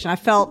situation, I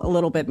felt a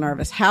little bit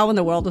nervous. How in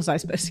the world was I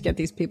supposed to get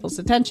these people's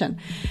attention?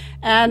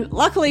 And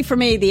luckily for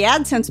me, the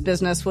AdSense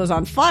business was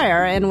on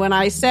fire. And when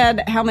I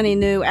said how many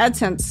new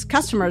AdSense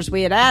customers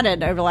we had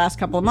added over the last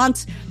couple of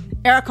months,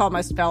 Eric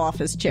almost fell off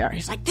his chair.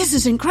 He's like, this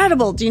is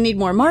incredible. Do you need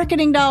more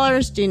marketing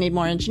dollars? Do you need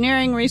more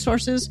engineering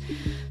resources?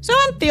 So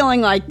I'm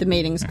feeling like the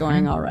meeting's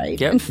going all right.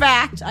 Yep. In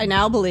fact, I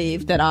now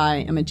believe that I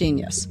am a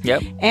genius.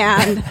 Yep.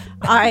 And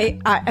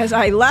as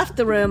I left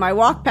the room, I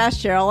walked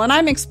past Sheryl and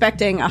I'm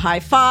expecting a high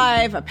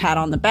five, a pat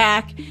on the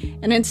back.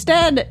 And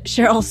instead,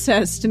 Sheryl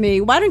says to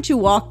me, why don't you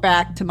walk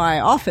back to my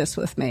office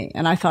with me?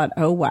 And I thought,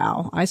 oh,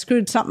 wow, I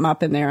screwed something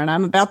up in there and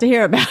I'm about to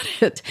hear about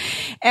it.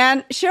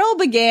 And Sheryl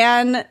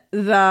began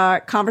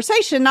the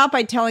conversation not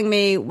by telling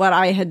me what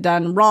I had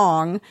done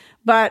wrong,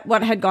 but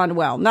what had gone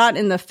well. Not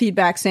in the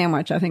feedback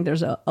sandwich. I think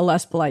there's a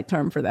less polite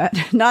term for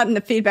that. Not in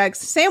the feedback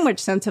sandwich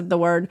sense of the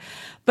word.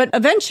 But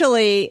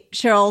eventually,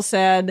 Sheryl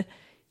said,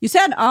 you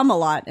said a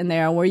lot in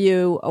there. Were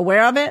you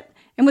aware of it?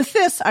 And with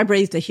this, I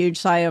breathed a huge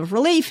sigh of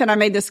relief and I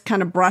made this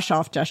kind of brush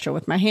off gesture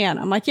with my hand.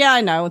 I'm like, yeah,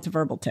 I know. It's a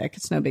verbal tic.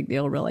 It's no big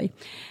deal, really.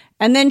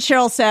 And then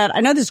Sheryl said,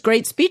 I know this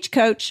great speech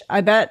coach. I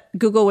bet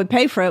Google would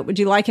pay for it. Would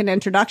you like an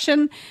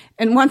introduction?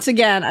 And once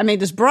again, I made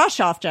this brush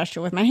off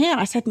gesture with my hand.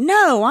 I said,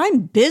 no,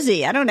 I'm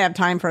busy. I don't have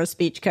time for a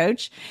speech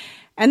coach.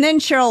 And then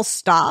Sheryl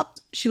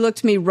stopped. She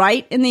looked me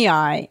right in the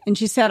eye and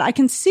she said, I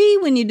can see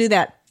when you do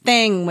that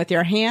thing with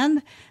your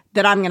hand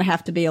that I'm going to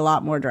have to be a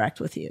lot more direct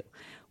with you.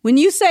 When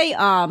you say,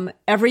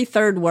 every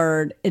third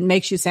word, it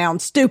makes you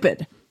sound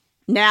stupid.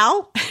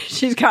 Now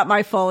she's got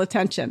my full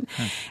attention.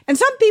 And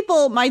some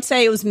people might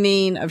say it was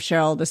mean of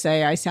Sheryl to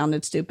say I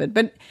sounded stupid,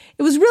 but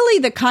it was really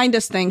the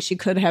kindest thing she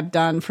could have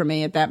done for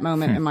me at that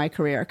moment in my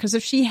career. Because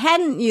if she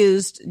hadn't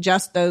used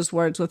just those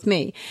words with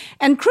me,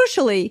 and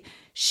crucially,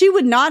 she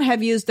would not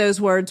have used those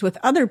words with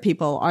other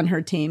people on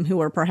her team who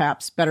were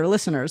perhaps better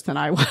listeners than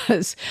I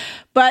was.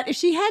 But if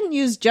she hadn't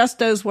used just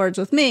those words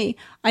with me,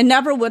 I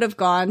never would have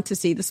gone to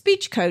see the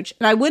speech coach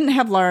and I wouldn't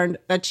have learned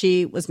that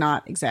she was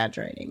not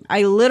exaggerating.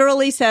 I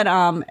literally said,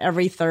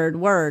 every third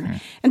word.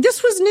 And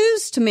this was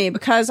news to me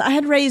because I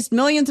had raised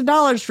millions of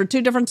dollars for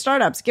 2 different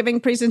startups giving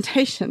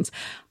presentations.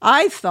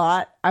 I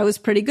thought I was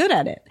pretty good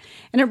at it.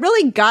 And it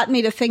really got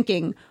me to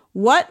thinking,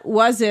 what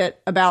was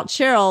it about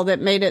Sheryl that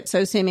made it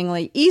so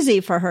seemingly easy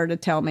for her to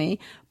tell me?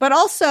 But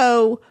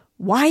also,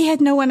 why had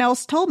no one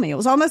else told me? It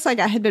was almost like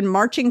I had been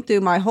marching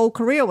through my whole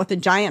career with a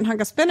giant hunk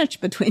of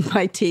spinach between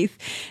my teeth,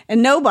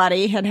 and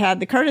nobody had had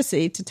the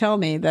courtesy to tell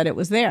me that it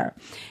was there.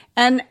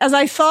 And as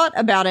I thought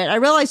about it, I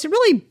realized it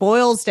really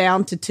boils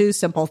down to 2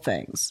 simple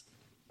things: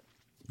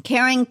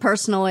 caring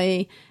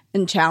personally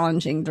and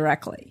challenging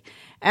directly.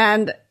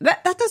 And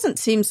that doesn't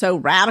seem so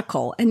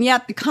radical. And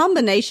yet the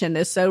combination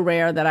is so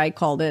rare that I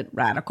called it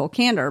radical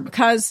candor,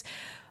 because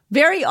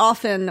very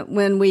often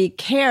when we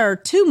care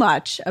too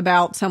much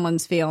about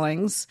someone's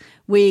feelings,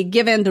 we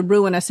give in to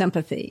ruinous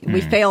empathy.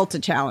 We fail to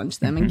challenge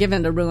them and give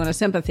in to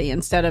ruinous empathy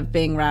instead of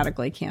being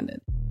radically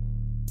candid.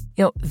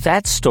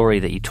 That story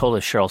that you told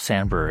us, Sheryl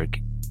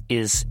Sandberg,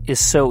 is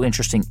so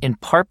interesting, in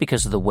part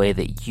because of the way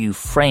that you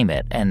frame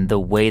it and the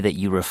way that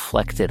you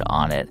reflected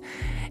on it.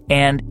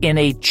 And in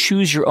a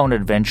choose your own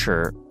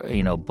adventure,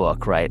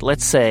 book, right?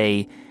 Let's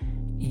say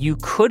you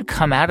could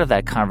come out of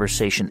that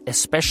conversation,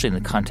 especially in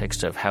the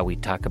context of how we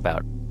talk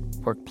about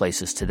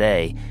workplaces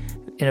today,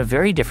 in a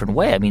very different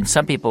way. I mean,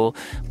 some people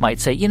might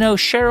say,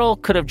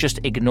 Sheryl could have just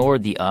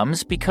ignored the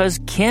ums because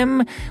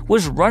Kim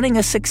was running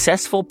a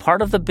successful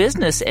part of the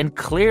business and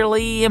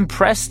clearly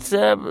impressed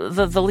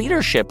the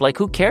leadership. Like,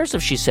 who cares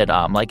if she said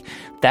Like,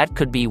 that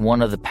could be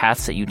one of the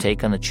paths that you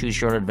take on the Choose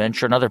Your Own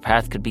Adventure. Another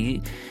path could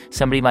be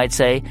somebody might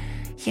say,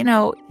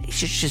 you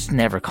should just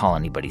never call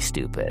anybody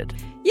stupid.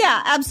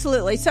 Yeah,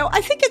 absolutely. So I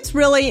think it's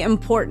really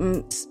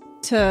important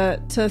to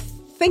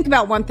think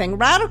about one thing.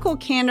 Radical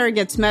candor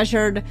gets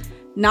measured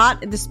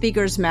not at the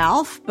speaker's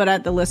mouth, but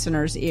at the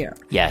listener's ear.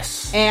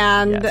 Yes.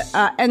 And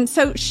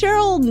so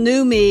Sheryl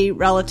knew me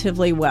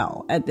relatively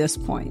well at this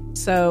point.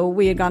 So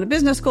we had gone to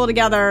business school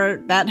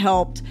together. That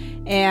helped.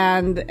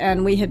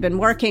 And we had been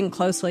working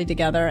closely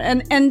together.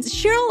 And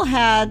Sheryl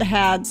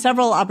had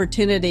several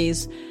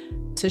opportunities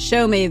to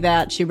show me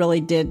that she really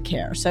did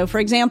care. So, for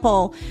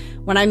example,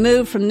 when I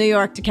moved from New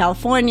York to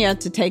California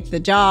to take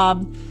the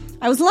job,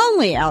 I was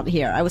lonely out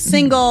here. I was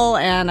single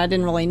and I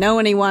didn't really know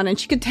anyone, and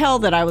she could tell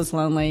that I was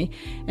lonely.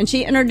 And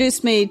she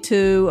introduced me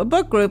to a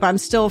book group. I'm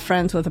still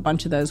friends with a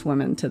bunch of those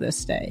women to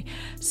this day.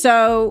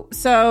 So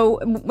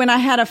when I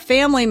had a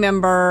family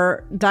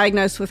member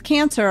diagnosed with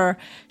cancer,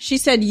 she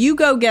said, you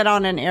go get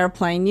on an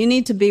airplane. You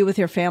need to be with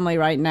your family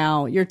right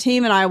now. Your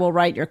team and I will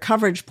write your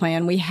coverage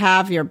plan. We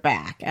have your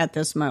back at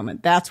this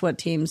moment. That's what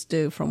teams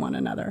do for one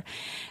another.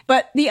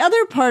 But the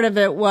other part of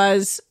it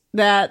was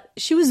that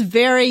she was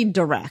very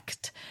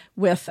direct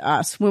with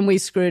us when we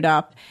screwed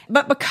up.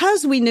 But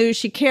because we knew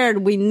she cared,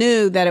 we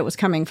knew that it was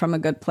coming from a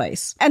good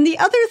place. And the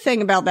other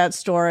thing about that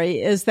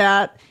story is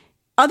that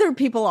other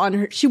people on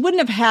her, she wouldn't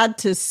have had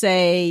to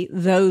say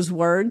those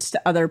words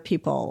to other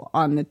people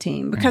on the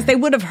team because they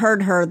would have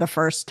heard her the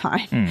first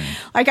time.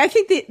 Like, I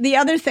think the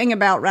other thing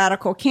about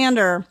radical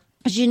candor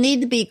is you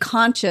need to be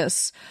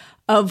conscious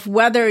of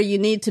whether you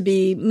need to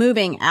be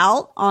moving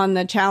out on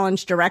the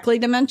challenge directly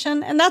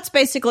dimension. And that's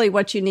basically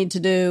what you need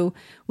to do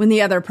when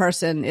the other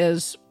person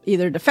is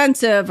either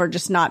defensive or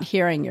just not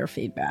hearing your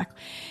feedback.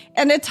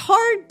 And it's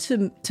hard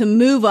to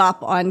move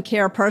up on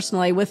care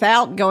personally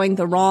without going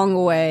the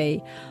wrong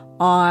way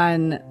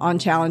on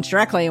challenge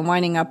directly and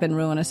winding up in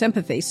ruinous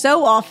empathy.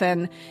 So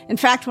often, in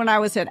fact, when I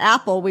was at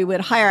Apple, we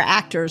would hire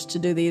actors to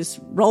do these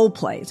role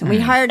plays. And we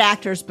hired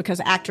actors because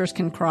actors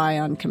can cry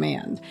on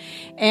command.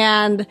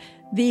 And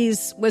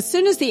as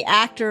soon as the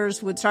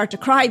actors would start to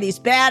cry, these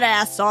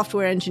badass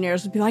software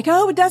engineers would be like,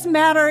 oh, it doesn't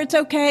matter. It's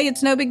okay.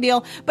 It's no big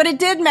deal. But it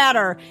did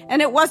matter.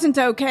 And it wasn't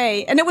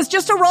okay. And it was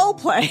just a role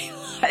play.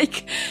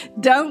 Like,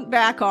 don't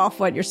back off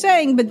what you're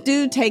saying, but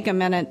do take a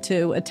minute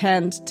to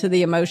attend to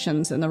the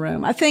emotions in the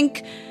room. I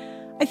think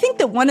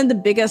that one of the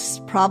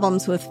biggest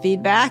problems with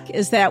feedback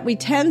is that we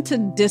tend to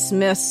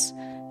dismiss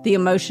the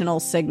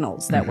emotional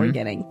signals that we're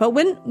getting. But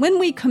when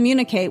we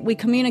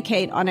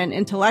communicate on an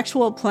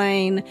intellectual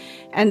plane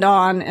and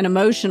on an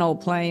emotional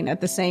plane at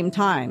the same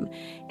time.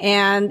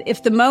 And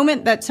if the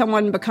moment that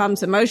someone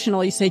becomes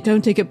emotional, you say,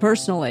 don't take it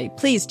personally,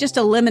 please just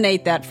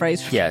eliminate that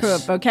phrase from your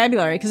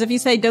vocabulary. Because if you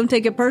say, don't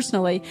take it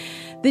personally,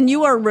 then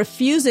you are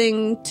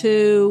refusing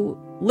to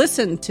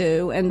listen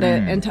to and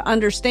to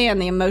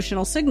understand the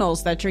emotional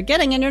signals that you're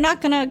getting, and you're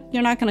not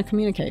gonna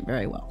communicate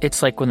very well.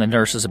 It's like when the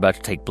nurse is about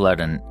to take blood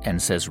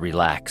and says,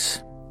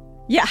 relax.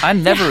 Yeah.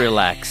 I'm never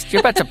relaxed. You're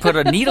about to put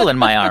a needle in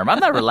my arm. I'm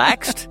not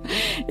relaxed.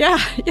 Yeah.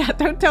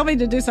 Don't tell me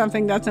to do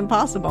something that's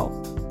impossible.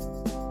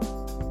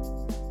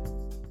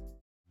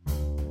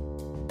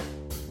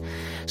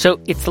 So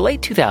it's the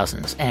late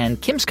 2000s,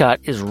 and Kim Scott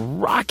is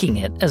rocking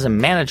it as a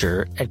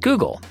manager at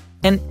Google.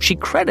 And she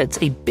credits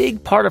a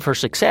big part of her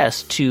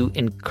success to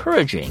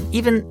encouraging,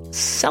 even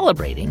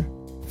celebrating,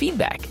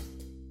 feedback.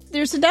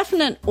 There's a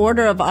definite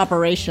order of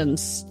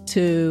operations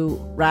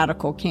to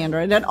radical candor,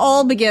 and it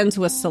all begins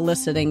with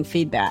soliciting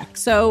feedback.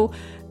 So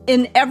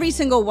in every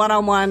single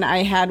one-on-one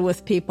I had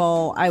with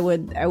people, I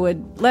would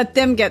let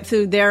them get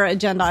through their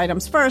agenda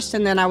items first,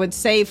 and then I would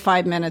save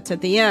 5 minutes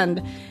at the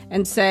end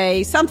and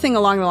say something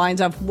along the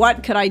lines of,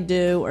 what could I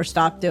do or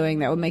stop doing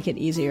that would make it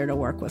easier to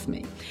work with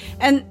me?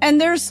 And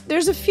there's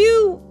a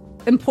few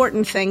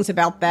important things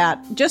about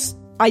that. Just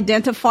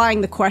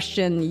identifying the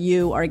question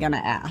you are going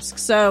to ask.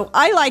 So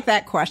I like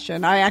that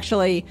question.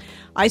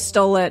 I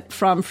stole it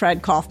from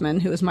Fred Kaufman,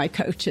 who is my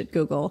coach at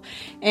Google.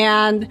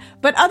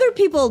 But other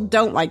people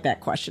don't like that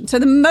question. So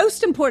the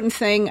most important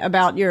thing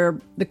about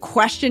the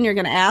question you're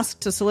going to ask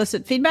to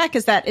solicit feedback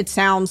is that it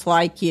sounds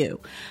like you.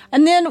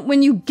 And then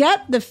when you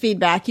get the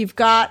feedback, you've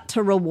got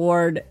to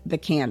reward the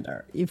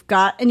candor. You've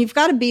got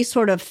to be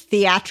sort of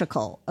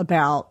theatrical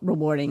about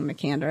rewarding the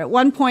candor. At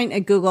one point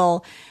at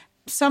Google,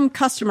 some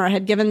customer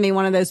had given me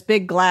one of those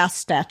big glass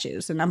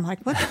statues. And I'm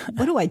like, what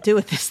do I do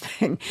with this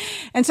thing?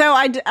 And so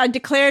I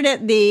declared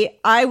it the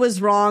I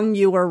was wrong,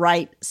 you were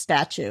right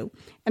statue.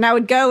 and I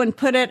would go and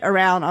put it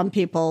around on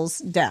people's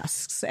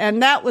desks.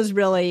 And that was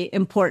really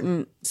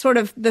important. Sort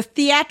of the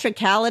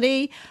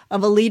theatricality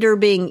of a leader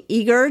being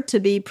eager to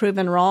be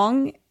proven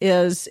wrong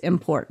is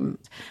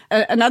important.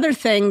 Another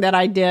thing that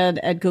I did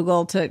at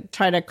Google to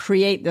try to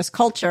create this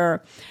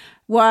culture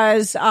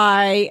was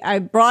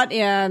I brought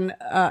in,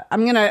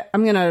 I'm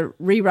gonna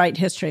rewrite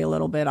history a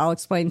little bit. I'll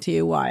explain to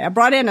you why. I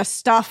brought in a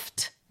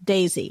stuffed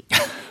daisy.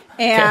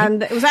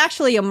 And it was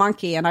actually a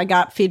monkey, and I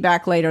got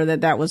feedback later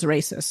that was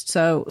racist.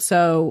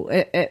 So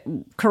it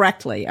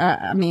correctly.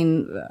 I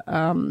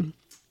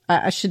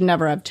should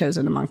never have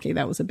chosen a monkey.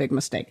 That was a big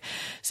mistake.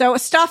 So a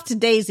stuffed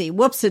daisy,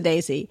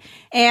 whoops-a-daisy.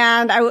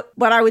 And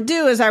what I would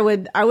do is I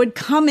would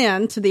come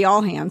in to the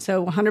all hands,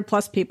 so 100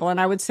 plus people, and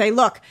I would say,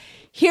 look,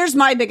 here's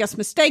my biggest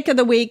mistake of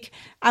the week.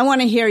 I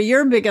want to hear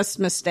your biggest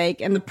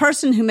mistake. And the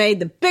person who made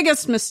the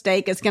biggest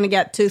mistake is going to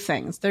get two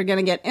things. They're going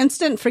to get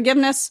instant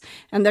forgiveness,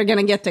 and they're going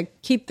to get to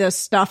keep this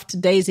stuffed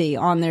daisy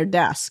on their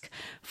desk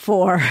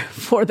for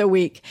the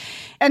week.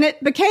 And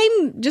it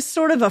became just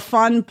sort of a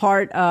fun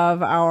part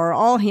of our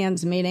all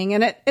hands meeting.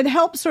 And it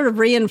helped sort of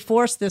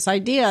reinforce this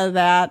idea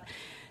that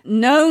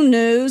no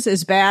news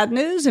is bad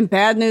news and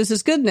bad news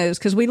is good news,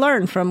 because we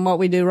learn from what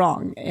we do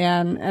wrong.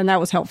 And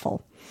that was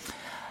helpful.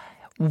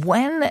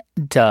 When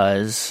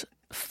does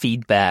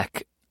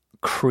feedback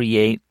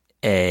create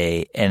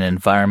an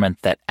environment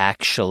that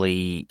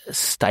actually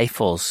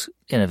stifles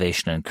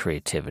innovation and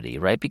creativity,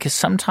 right? Because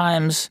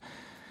sometimes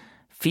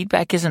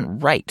feedback isn't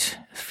right.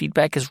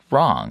 Feedback is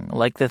wrong.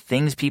 Like the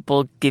things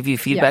people give you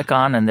feedback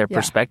on and their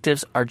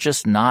perspectives are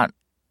just not,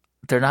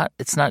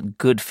 it's not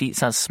good feedback.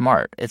 It's not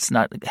smart. It's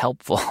not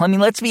helpful. I mean,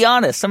 let's be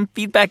honest. Some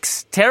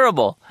feedback's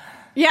terrible.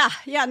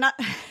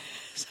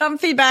 Some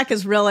feedback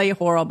is really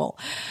horrible.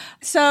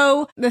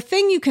 So the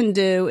thing you can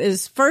do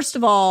is, first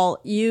of all,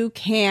 you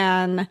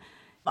can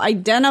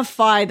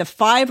identify the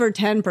 5 or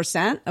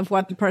 10% of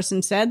what the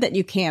person said that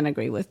you can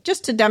agree with,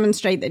 just to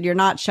demonstrate that you're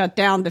not shut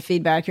down to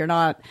feedback. You're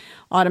not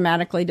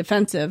automatically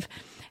defensive.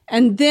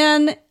 And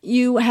then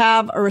you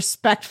have a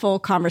respectful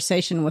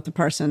conversation with the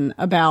person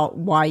about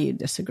why you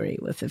disagree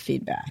with the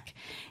feedback.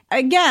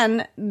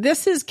 Again,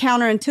 this is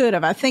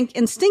counterintuitive. I think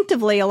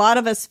instinctively, a lot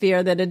of us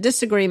fear that a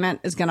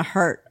disagreement is going to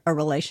hurt a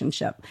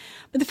relationship.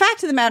 But the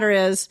fact of the matter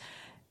is,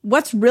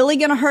 what's really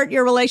going to hurt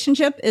your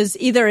relationship is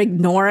either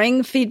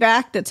ignoring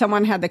feedback that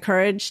someone had the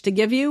courage to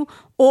give you,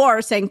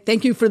 or saying,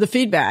 thank you for the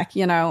feedback.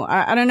 You know,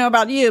 I don't know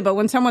about you, but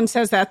when someone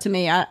says that to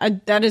me,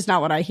 that is not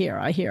what I hear.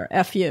 I hear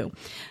F you.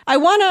 I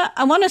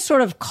want to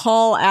sort of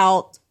call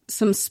out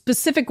some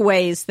specific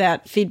ways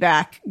that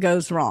feedback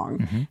goes wrong.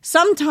 Mm-hmm.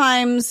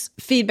 Sometimes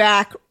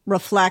feedback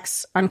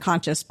reflects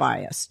unconscious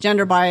bias,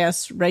 gender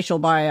bias, racial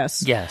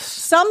bias. Yes.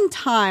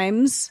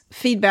 Sometimes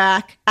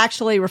feedback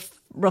actually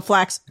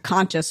reflects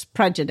conscious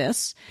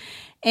prejudice.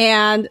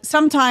 And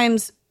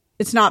sometimes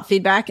it's not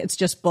feedback, it's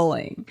just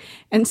bullying.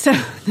 And so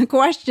the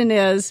question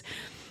is,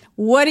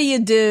 what do you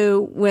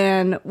do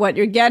when what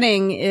you're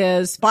getting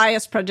is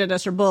bias,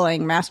 prejudice, or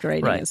bullying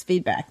masquerading as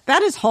feedback?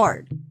 That is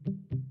hard.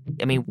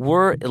 I mean,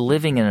 we're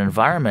living in an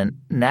environment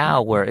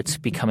now where it's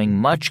becoming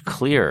much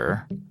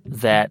clearer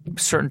that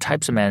certain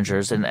types of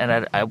managers, and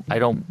I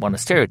don't want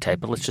to stereotype,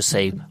 but let's just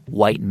say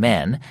white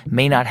men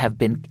may not have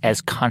been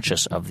as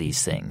conscious of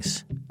these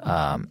things.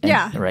 Because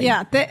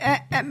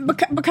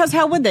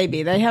how would they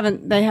be? They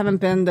haven't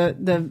been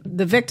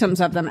the victims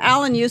of them.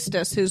 Alan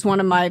Eustace, who's one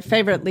of my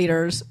favorite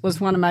leaders,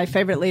 was one of my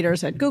favorite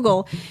leaders at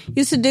Google,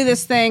 used to do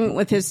this thing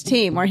with his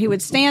team where he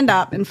would stand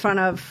up in front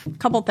of a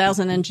couple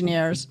thousand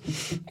engineers,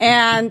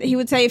 and he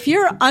would say, if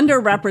you're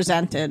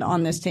underrepresented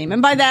on this team,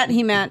 and by that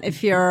he meant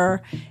if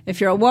you're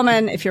a woman,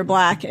 if you're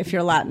black, if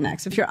you're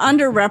Latinx, if you're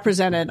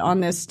underrepresented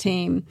on this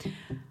team,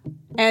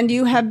 and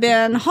you have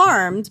been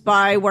harmed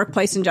by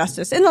workplace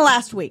injustice in the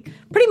last week,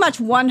 pretty much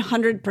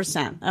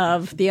 100%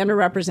 of the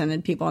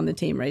underrepresented people on the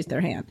team raised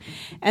their hand.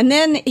 And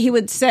then he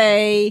would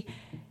say,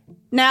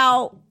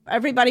 now,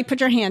 everybody put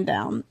your hand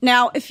down.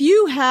 Now, if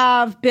you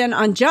have been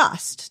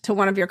unjust to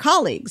one of your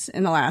colleagues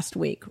in the last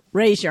week,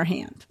 raise your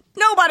hand.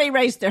 Nobody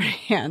raised their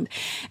hand.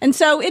 And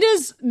so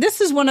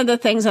this is one of the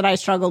things that I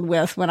struggled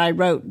with when I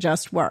wrote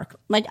Just Work.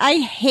 Like, I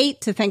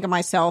hate to think of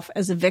myself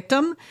as a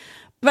victim,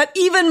 but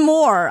even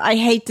more, I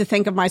hate to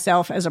think of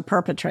myself as a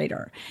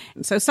perpetrator.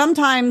 And so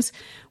sometimes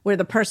we're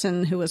the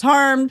person who was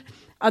harmed.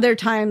 Other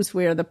times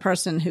we're the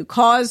person who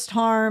caused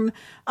harm.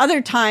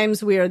 Other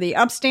times we are the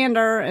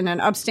upstander, and an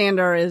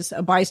upstander is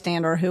a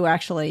bystander who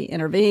actually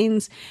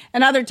intervenes.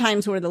 And other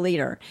times we're the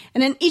leader.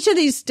 And in each of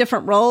these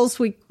different roles,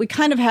 we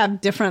kind of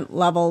have different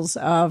levels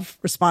of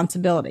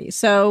responsibility.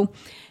 So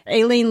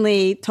Aileen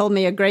Lee told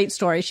me a great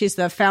story. She's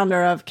the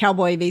founder of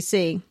Cowboy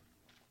VC.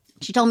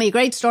 She told me a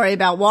great story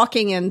about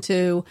walking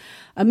into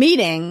a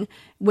meeting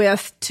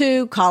with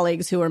two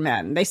colleagues who were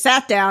men. They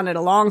sat down at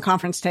a long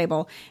conference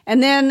table,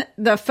 and then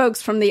the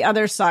folks from the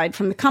other side,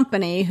 from the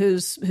company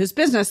whose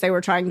business they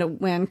were trying to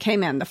win,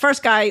 came in. The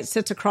first guy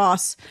sits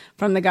across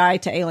from the guy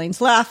to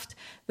Aileen's left.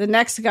 The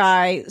next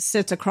guy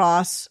sits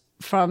across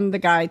from the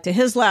guy to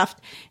his left.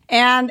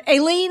 And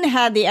Aileen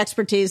had the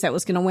expertise that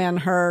was going to win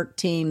her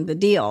team the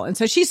deal. And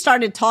so she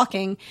started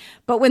talking.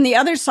 But when the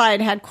other side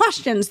had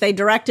questions, they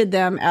directed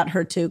them at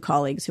her two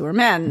colleagues who were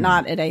men,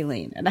 not at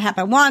Aileen. And it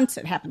happened once.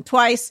 It happened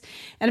twice.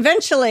 And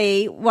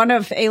eventually, one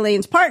of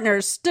Aileen's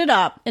partners stood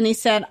up and he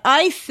said,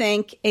 I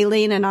think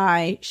Aileen and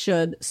I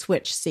should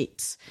switch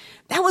seats.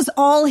 That was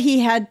all he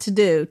had to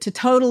do to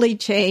totally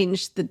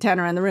change the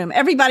tenor in the room.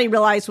 Everybody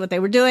realized what they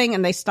were doing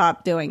and they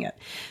stopped doing it.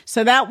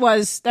 So that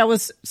was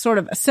sort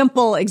of a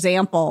simple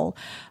example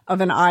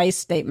of an I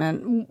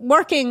statement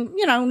working,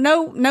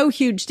 no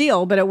huge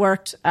deal, but it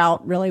worked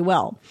out really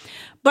well.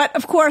 But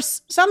of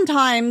course,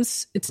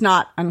 sometimes it's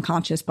not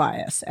unconscious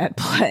bias at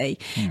play.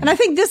 And I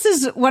think this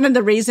is one of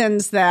the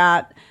reasons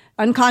that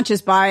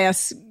unconscious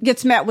bias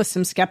gets met with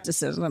some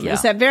skepticism,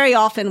 is that very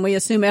often we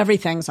assume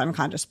everything's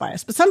unconscious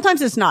bias. But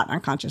sometimes it's not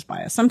unconscious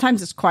bias.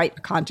 Sometimes it's quite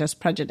a conscious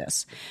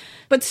prejudice.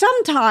 But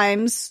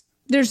sometimes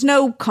there's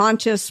no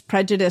conscious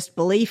prejudiced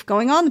belief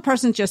going on. The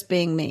person's just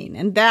being mean.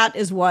 And that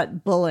is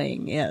what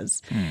bullying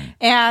is.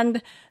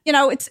 And,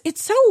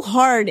 it's so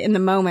hard in the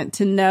moment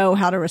to know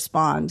how to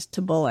respond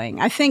to bullying.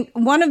 I think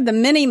one of the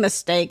many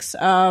mistakes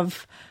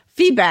of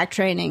feedback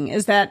training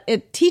is that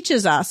it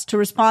teaches us to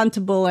respond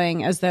to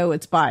bullying as though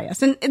it's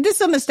bias. And this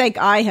is a mistake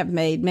I have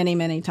made many,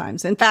 many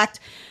times. In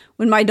fact,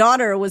 when my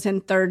daughter was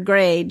in third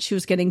grade, she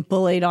was getting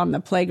bullied on the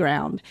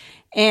playground.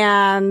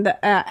 And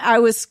I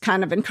was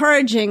kind of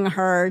encouraging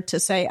her to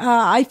say,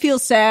 I feel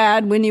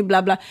sad when you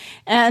blah, blah.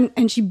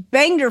 And she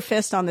banged her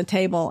fist on the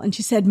table and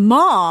she said,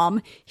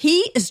 Mom, he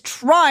is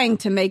trying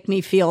to make me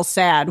feel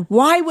sad.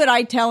 Why would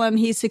I tell him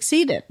he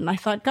succeeded? And I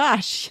thought,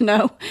 gosh,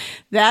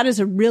 that is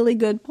a really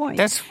good point.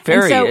 It's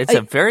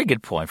a very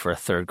good point for a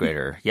third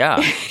grader.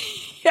 Yeah.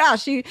 Yeah.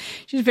 She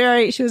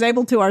was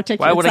able to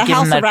articulate. Why would I give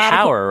him that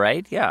power,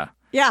 right? Yeah.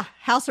 Yeah,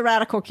 house of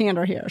radical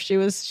candor here. She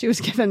was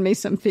giving me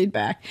some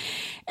feedback.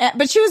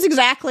 But she was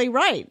exactly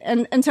right.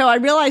 And so I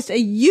realized a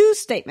you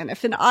statement,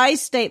 if an I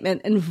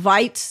statement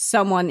invites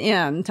someone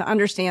in to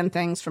understand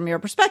things from your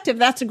perspective,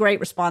 that's a great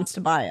response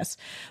to bias.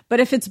 But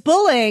if it's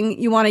bullying,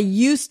 you want a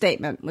you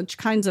statement, which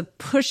kind of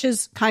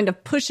pushes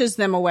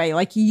them away.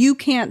 Like, you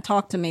can't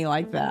talk to me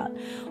like that.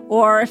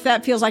 Or if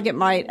that feels like it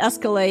might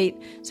escalate,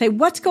 say,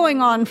 what's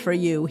going on for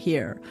you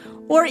here?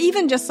 Or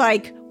even just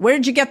like,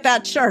 where'd you get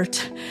that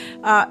shirt?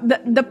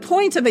 The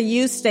point of a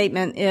you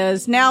statement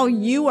is now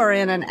you are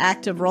in an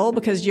active role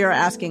because you're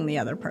asking the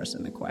other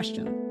person the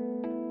question.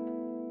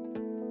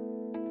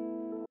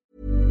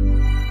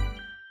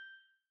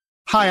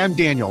 Hi, I'm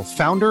Daniel,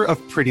 founder of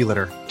Pretty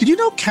Litter. Did you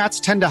know cats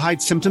tend to hide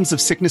symptoms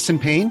of sickness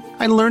and pain?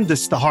 I learned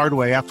this the hard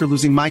way after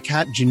losing my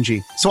cat,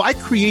 Gingy. So I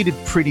created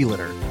Pretty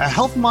Litter, a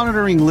health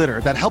monitoring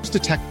litter that helps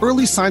detect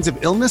early signs of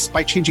illness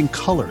by changing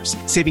colors,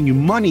 saving you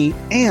money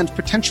and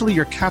potentially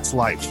your cat's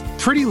life.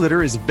 Pretty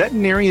Litter is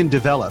veterinarian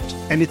developed,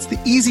 and it's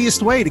the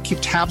easiest way to keep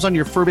tabs on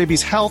your fur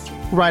baby's health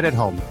right at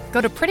home.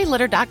 Go to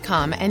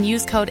prettylitter.com and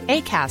use code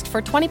ACAST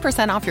for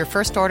 20% off your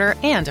first order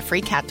and a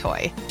free cat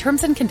toy.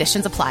 Terms and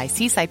conditions apply.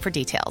 See site for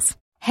details.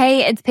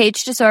 Hey, it's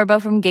Paige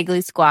DeSorbo from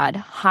Giggly Squad.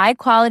 High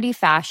quality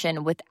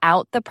fashion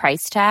without the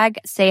price tag.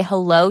 Say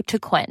hello to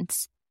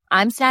Quince.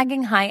 I'm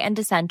snagging high-end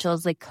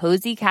essentials like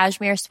cozy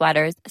cashmere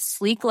sweaters,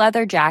 sleek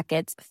leather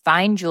jackets,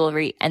 fine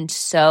jewelry, and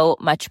so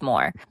much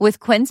more. With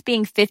Quince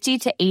being 50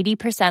 to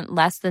 80%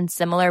 less than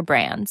similar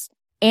brands.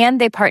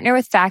 And they partner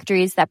with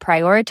factories that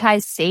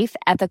prioritize safe,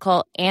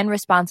 ethical, and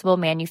responsible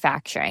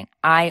manufacturing.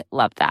 I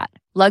love that.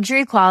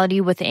 Luxury quality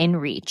within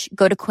reach.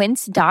 Go to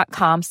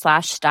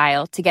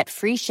quince.com/style to get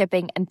free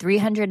shipping and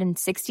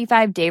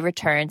 365-day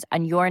returns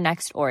on your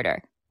next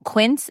order.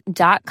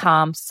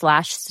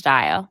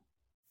 Quince.com/style.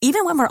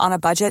 Even when we're on a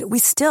budget, we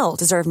still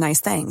deserve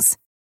nice things.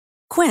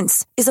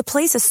 Quince is a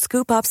place to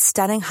scoop up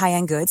stunning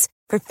high-end goods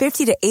for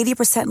 50 to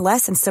 80%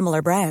 less than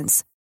similar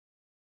brands.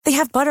 They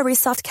have buttery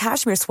soft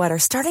cashmere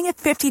sweaters starting at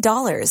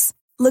 $50,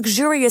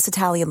 luxurious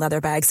Italian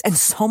leather bags, and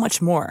so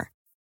much more.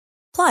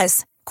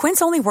 Plus,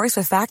 Quince only works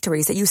with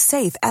factories that use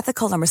safe,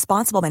 ethical, and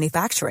responsible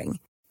manufacturing.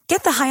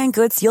 Get the high-end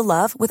goods you'll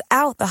love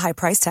without the high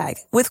price tag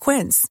with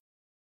Quince.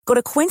 Go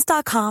to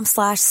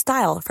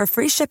quince.com/style for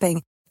free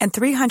shipping and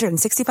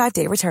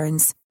 365-day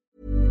returns.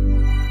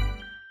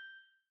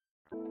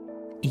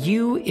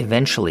 You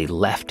eventually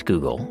left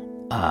Google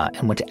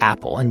and went to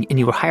Apple, and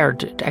you were hired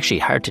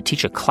to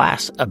teach a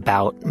class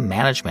about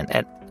management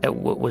at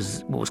what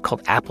was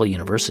called Apple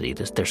University,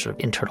 their sort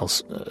of internal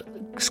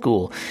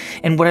school.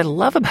 And what I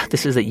love about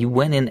this is that you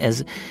went in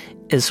as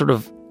sort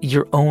of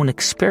your own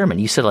experiment.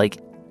 You said like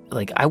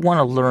I want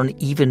to learn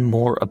even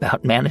more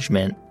about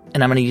management,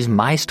 and I'm going to use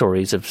my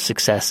stories of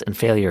success and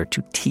failure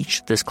to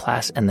teach this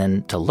class and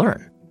then to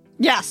learn.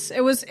 Yes,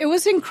 it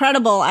was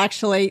incredible,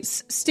 actually.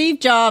 Steve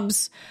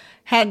Jobs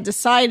had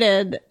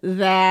decided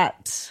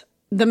that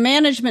the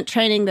management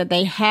training that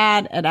they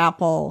had at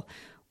Apple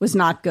was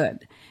not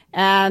good.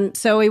 And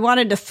so he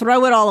wanted to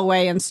throw it all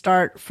away and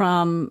start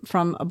from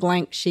a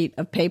blank sheet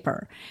of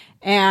paper.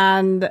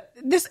 And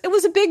it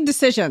was a big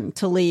decision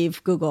to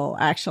leave Google,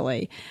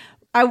 actually.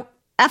 I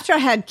after I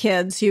had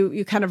kids,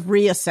 you kind of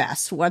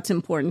reassess what's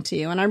important to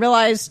you. And I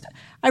realized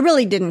I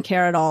really didn't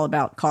care at all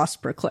about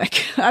cost per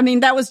click. I mean,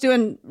 that was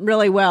doing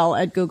really well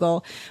at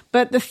Google.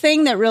 But the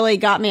thing that really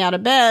got me out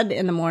of bed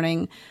in the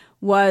morning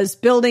was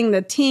building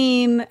the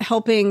team,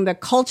 helping the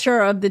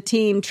culture of the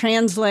team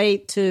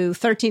translate to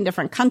 13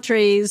 different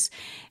countries,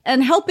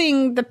 and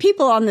helping the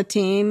people on the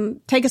team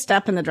take a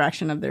step in the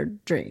direction of their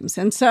dreams.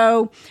 And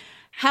so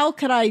how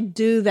could I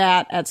do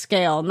that at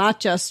scale, not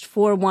just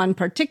for one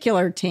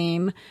particular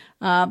team,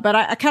 but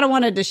I kind of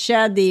wanted to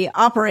shed the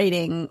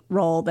operating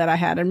role that I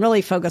had and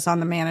really focus on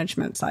the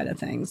management side of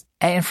things.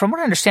 And from what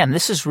I understand,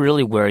 this is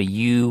really where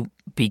you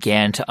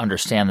began to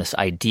understand this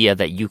idea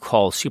that you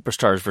call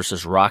superstars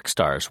versus rock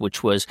stars,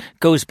 which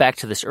goes back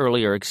to this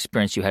earlier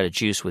experience you had at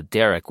Juice with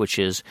Derek, which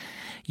is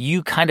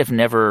you kind of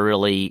never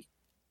really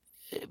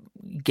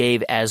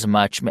gave as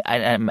much.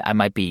 I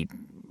might be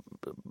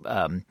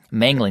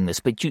mangling this,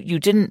 but you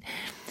didn't.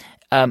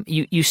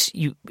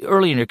 You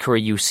early in your career,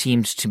 you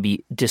seemed to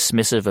be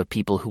dismissive of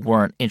people who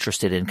weren't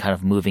interested in kind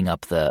of moving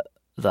up the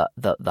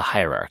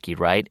hierarchy,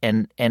 right?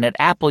 And at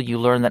Apple, you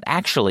learned that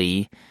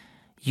actually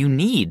you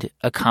need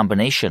a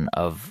combination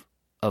of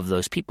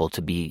those people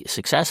to be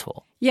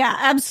successful. Yeah,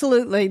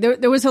 absolutely.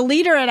 There was a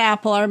leader at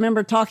Apple. I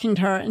remember talking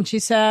to her, and she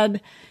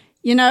said,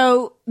 you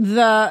know,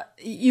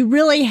 you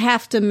really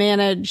have to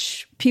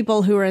manage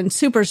people who are in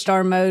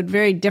superstar mode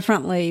very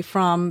differently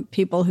from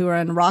people who are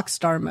in rock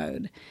star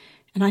mode.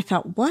 And I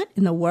thought, what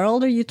in the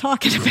world are you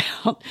talking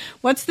about?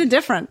 What's the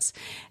difference?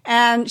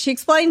 And she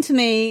explained to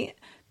me,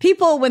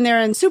 people when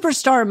they're in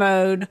superstar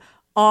mode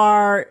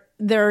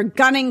they're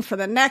gunning for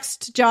the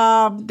next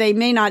job. They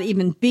may not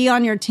even be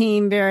on your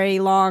team very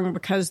long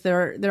because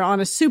they're on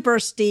a super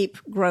steep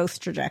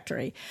growth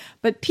trajectory.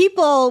 But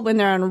people, when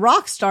they're in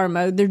rock star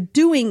mode, they're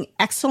doing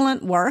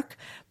excellent work,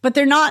 but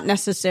they're not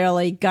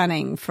necessarily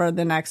gunning for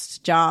the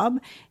next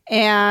job.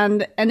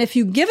 And if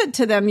you give it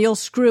to them, you'll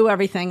screw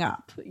everything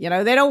up. You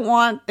know, they don't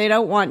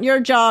want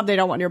your job. They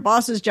don't want your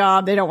boss's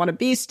job. They don't want to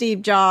be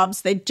Steve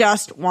Jobs. They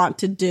just want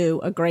to do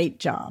a great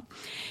job.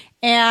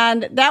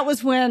 And that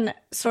was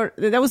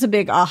that was a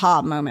big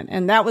aha moment.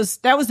 And that was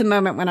the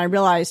moment when I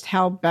realized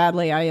how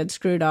badly I had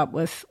screwed up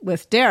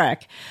with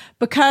Derek,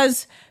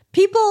 because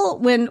people,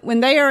 when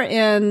they are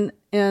in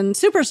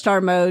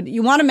superstar mode,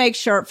 you want to make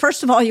sure,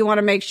 first of all, you want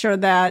to make sure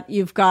that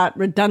you've got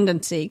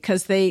redundancy,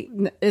 because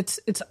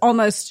it's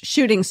almost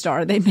shooting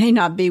star. They may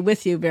not be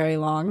with you very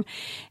long.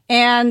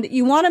 And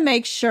you want to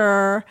make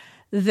sure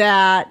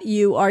that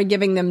you are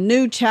giving them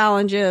new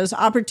challenges,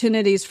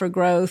 opportunities for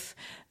growth,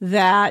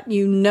 that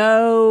you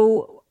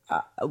know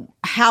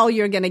how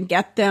you're going to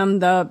get them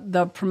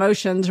the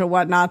promotions or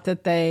whatnot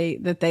that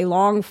they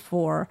long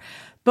for.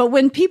 But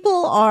when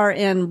people are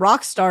in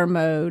rock star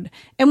mode,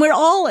 and we're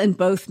all in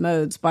both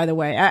modes, by the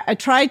way, I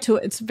try to,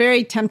 it's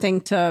very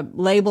tempting to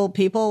label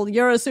people,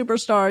 you're a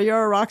superstar,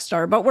 you're a rock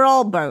star, but we're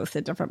all both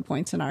at different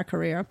points in our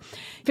career.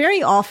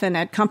 Very often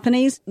at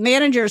companies,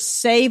 managers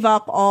save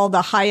up all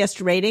the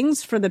highest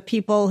ratings for the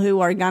people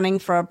who are gunning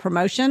for a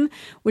promotion,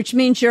 which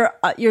means you're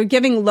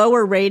giving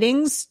lower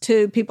ratings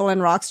to people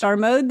in rock star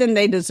mode than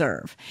they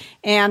deserve.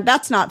 And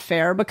that's not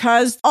fair,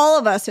 because all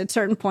of us at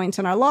certain points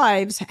in our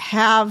lives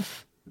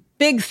have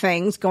big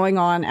things going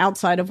on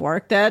outside of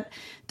work that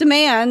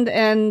demand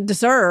and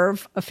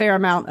deserve a fair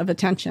amount of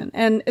attention.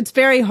 And it's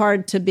very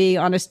hard to be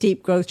on a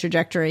steep growth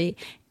trajectory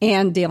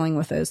and dealing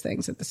with those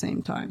things at the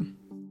same time.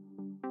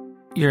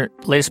 Your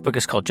latest book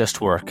is called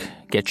Just Work,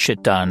 Get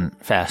Shit Done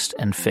Fast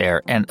and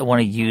Fair. And I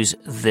want to use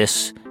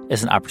this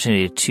as an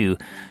opportunity to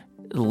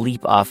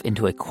leap off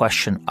into a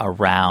question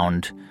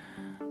around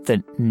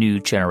the new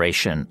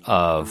generation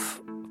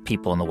of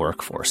people in the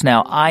workforce.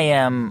 Now,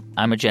 I'm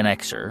a Gen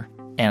Xer,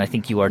 and I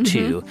think you are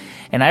too.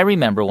 Mm-hmm. And I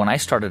remember when I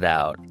started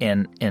out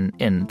in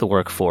the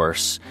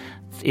workforce,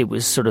 it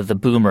was sort of the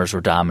boomers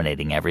were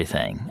dominating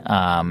everything.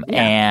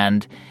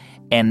 And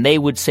they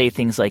would say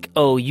things like,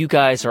 oh, you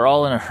guys are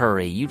all in a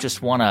hurry. You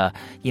just want to,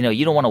 you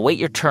don't want to wait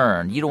your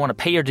turn. You don't want to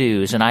pay your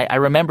dues. And I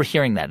remember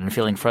hearing that and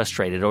feeling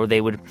frustrated. Or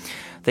they would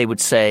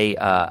say,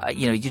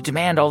 you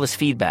demand all this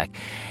feedback.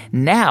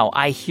 Now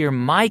I hear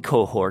my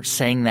cohort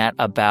saying that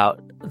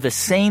about the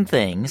same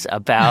things,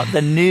 about the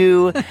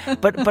new,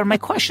 but my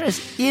question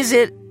is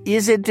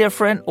it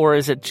different, or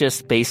is it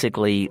just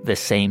basically the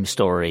same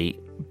story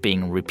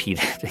being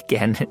repeated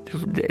again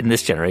in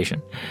this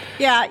generation?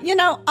 Yeah,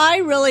 I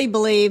really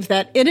believe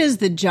that it is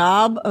the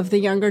job of the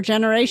younger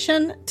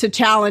generation to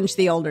challenge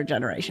the older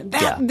generation.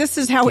 This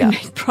is how we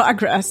make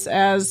progress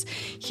as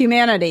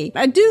humanity.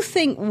 I do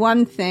think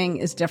one thing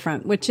is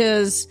different, which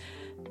is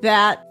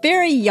that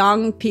very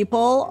young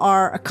people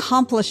are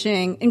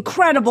accomplishing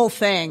incredible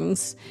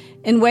things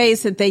in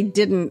ways that they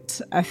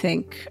didn't, I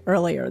think,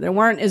 earlier. There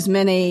weren't as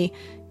many,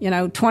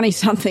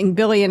 20-something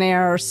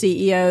billionaire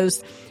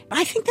CEOs.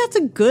 I think that's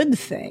a good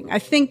thing. I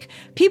think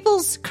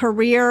people's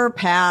career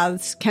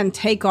paths can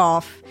take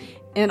off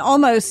in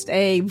almost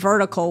a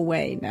vertical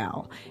way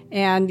now.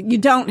 And you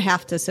don't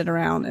have to sit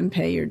around and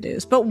pay your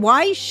dues. But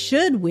why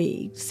should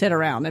we sit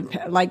around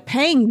and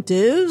paying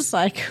dues?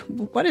 Like,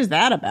 what is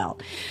that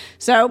about?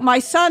 So my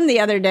son the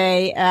other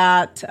day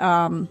at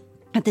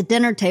the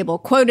dinner table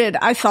quoted,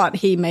 I thought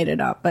he made it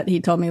up, but he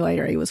told me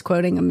later he was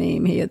quoting a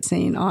meme he had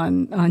seen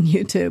on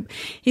YouTube.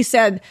 He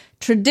said,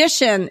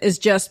 tradition is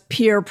just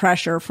peer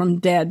pressure from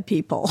dead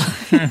people.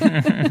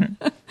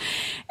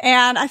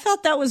 And I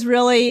thought that was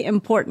really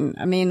important.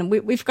 I mean,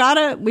 we've got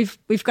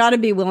to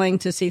be willing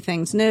to see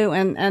things new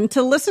and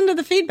to listen to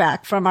the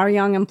feedback from our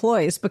young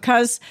employees,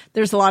 because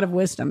there's a lot of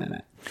wisdom in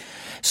it.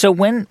 So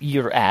when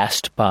you're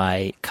asked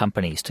by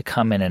companies to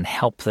come in and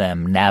help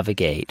them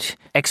navigate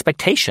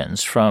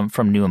expectations from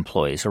new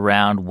employees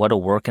around what a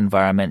work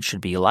environment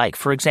should be like,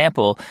 for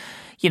example,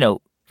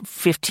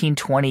 15,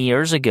 20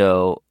 years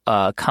ago,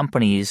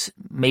 companies,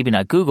 maybe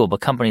not Google,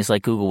 but companies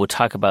like Google would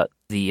talk about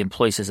the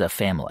employees as a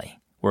family.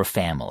 We're a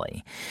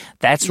family.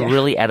 That's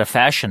really out of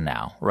fashion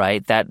now,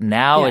 right? That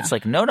now it's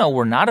like, no,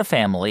 we're not a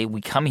family. We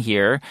come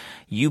here,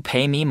 you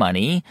pay me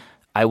money,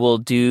 I will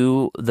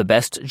do the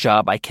best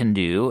job I can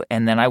do,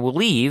 and then I will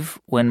leave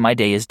when my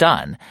day is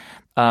done.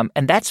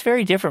 And that's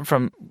very different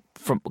from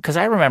because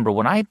I remember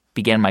when I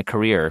began my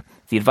career,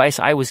 the advice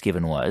I was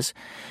given was,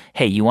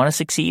 hey, you want to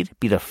succeed?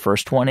 Be the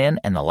first one in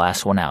and the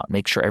last one out.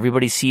 Make sure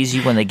everybody sees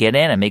you when they get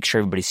in and make sure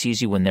everybody sees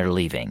you when they're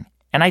leaving.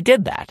 And I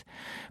did that.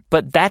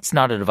 But that's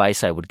not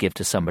advice I would give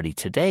to somebody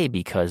today,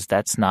 because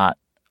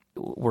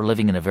we're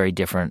living in a very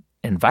different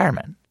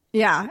environment.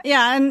 Yeah.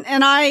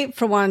 And I,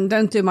 for one,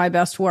 don't do my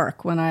best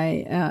work when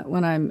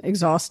I'm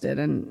exhausted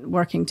and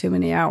working too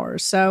many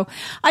hours. So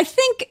I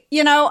think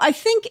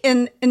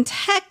in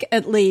tech,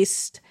 at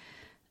least,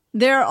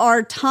 there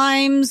are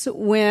times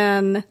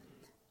when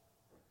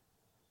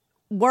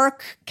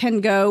work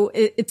can go,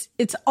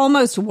 it's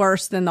almost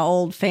worse than the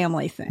old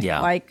family thing. Yeah.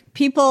 Like,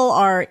 people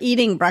are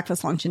eating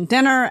breakfast, lunch, and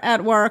dinner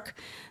at work.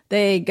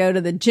 They go to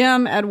the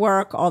gym at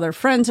work. All their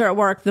friends are at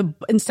work.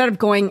 Instead of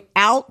going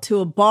out to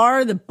a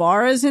bar, the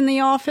bar is in the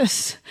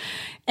office.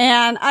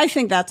 And I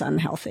think that's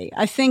unhealthy.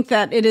 I think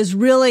that it is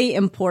really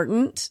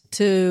important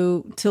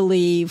to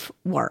leave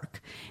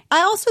work. I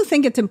also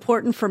think it's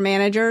important for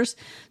managers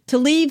to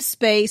leave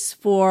space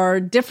for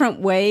different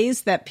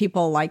ways that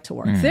people like to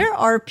work. There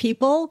are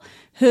people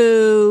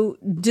who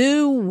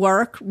do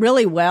work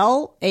really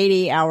well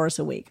 80 hours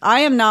a week. I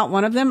am not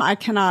one of them. I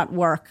cannot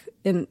work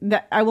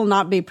I will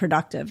not be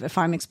productive if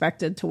I'm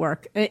expected to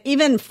work.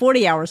 Even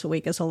 40 hours a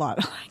week is a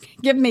lot.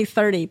 Give me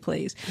 30,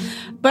 please.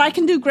 But I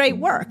can do great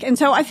work. And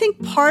so I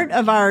think part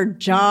of our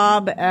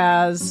job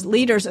as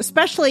leaders,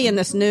 especially in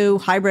this new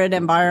hybrid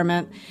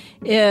environment,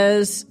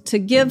 is to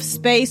give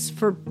space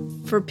for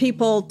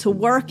people to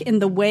work in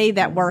the way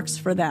that works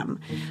for them.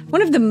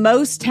 One of the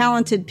most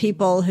talented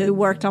people who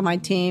worked on my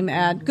team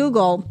at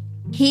Google,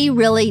 he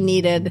really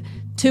needed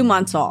 2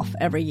 months off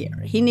every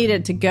year. He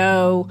needed to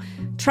go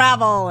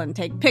travel and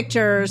take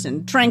pictures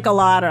and drink a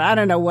lot, or I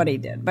don't know what he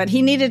did, but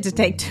he needed to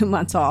take 2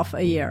 months off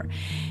a year.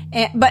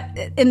 But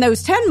in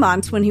those 10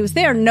 months when he was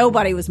there,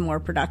 nobody was more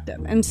productive.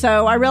 And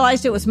so I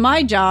realized it was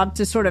my job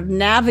to sort of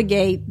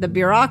navigate the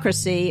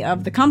bureaucracy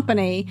of the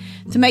company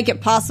to make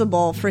it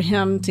possible for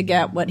him to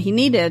get what he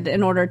needed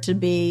in order to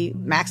be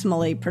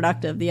maximally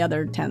productive the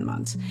other 10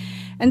 months.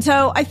 And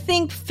so I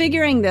think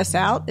figuring this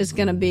out is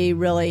going to be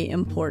really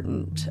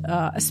important,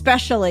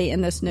 especially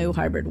in this new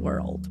hybrid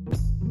world.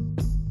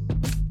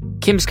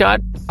 Kim Scott,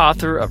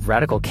 author of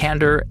Radical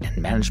Candor and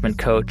management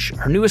coach.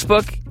 Her newest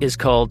book is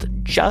called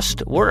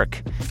Just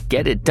Work.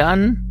 Get it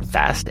done,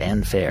 fast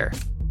and fair.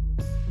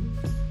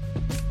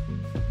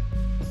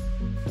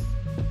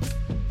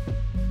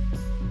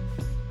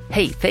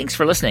 Hey, thanks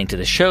for listening to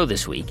the show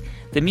this week.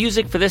 The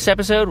music for this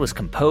episode was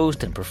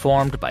composed and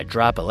performed by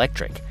Drop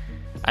Electric.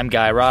 I'm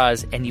Guy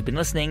Raz, and you've been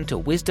listening to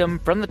Wisdom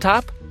from the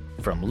Top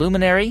from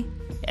Luminary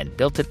and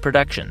Built It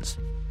Productions.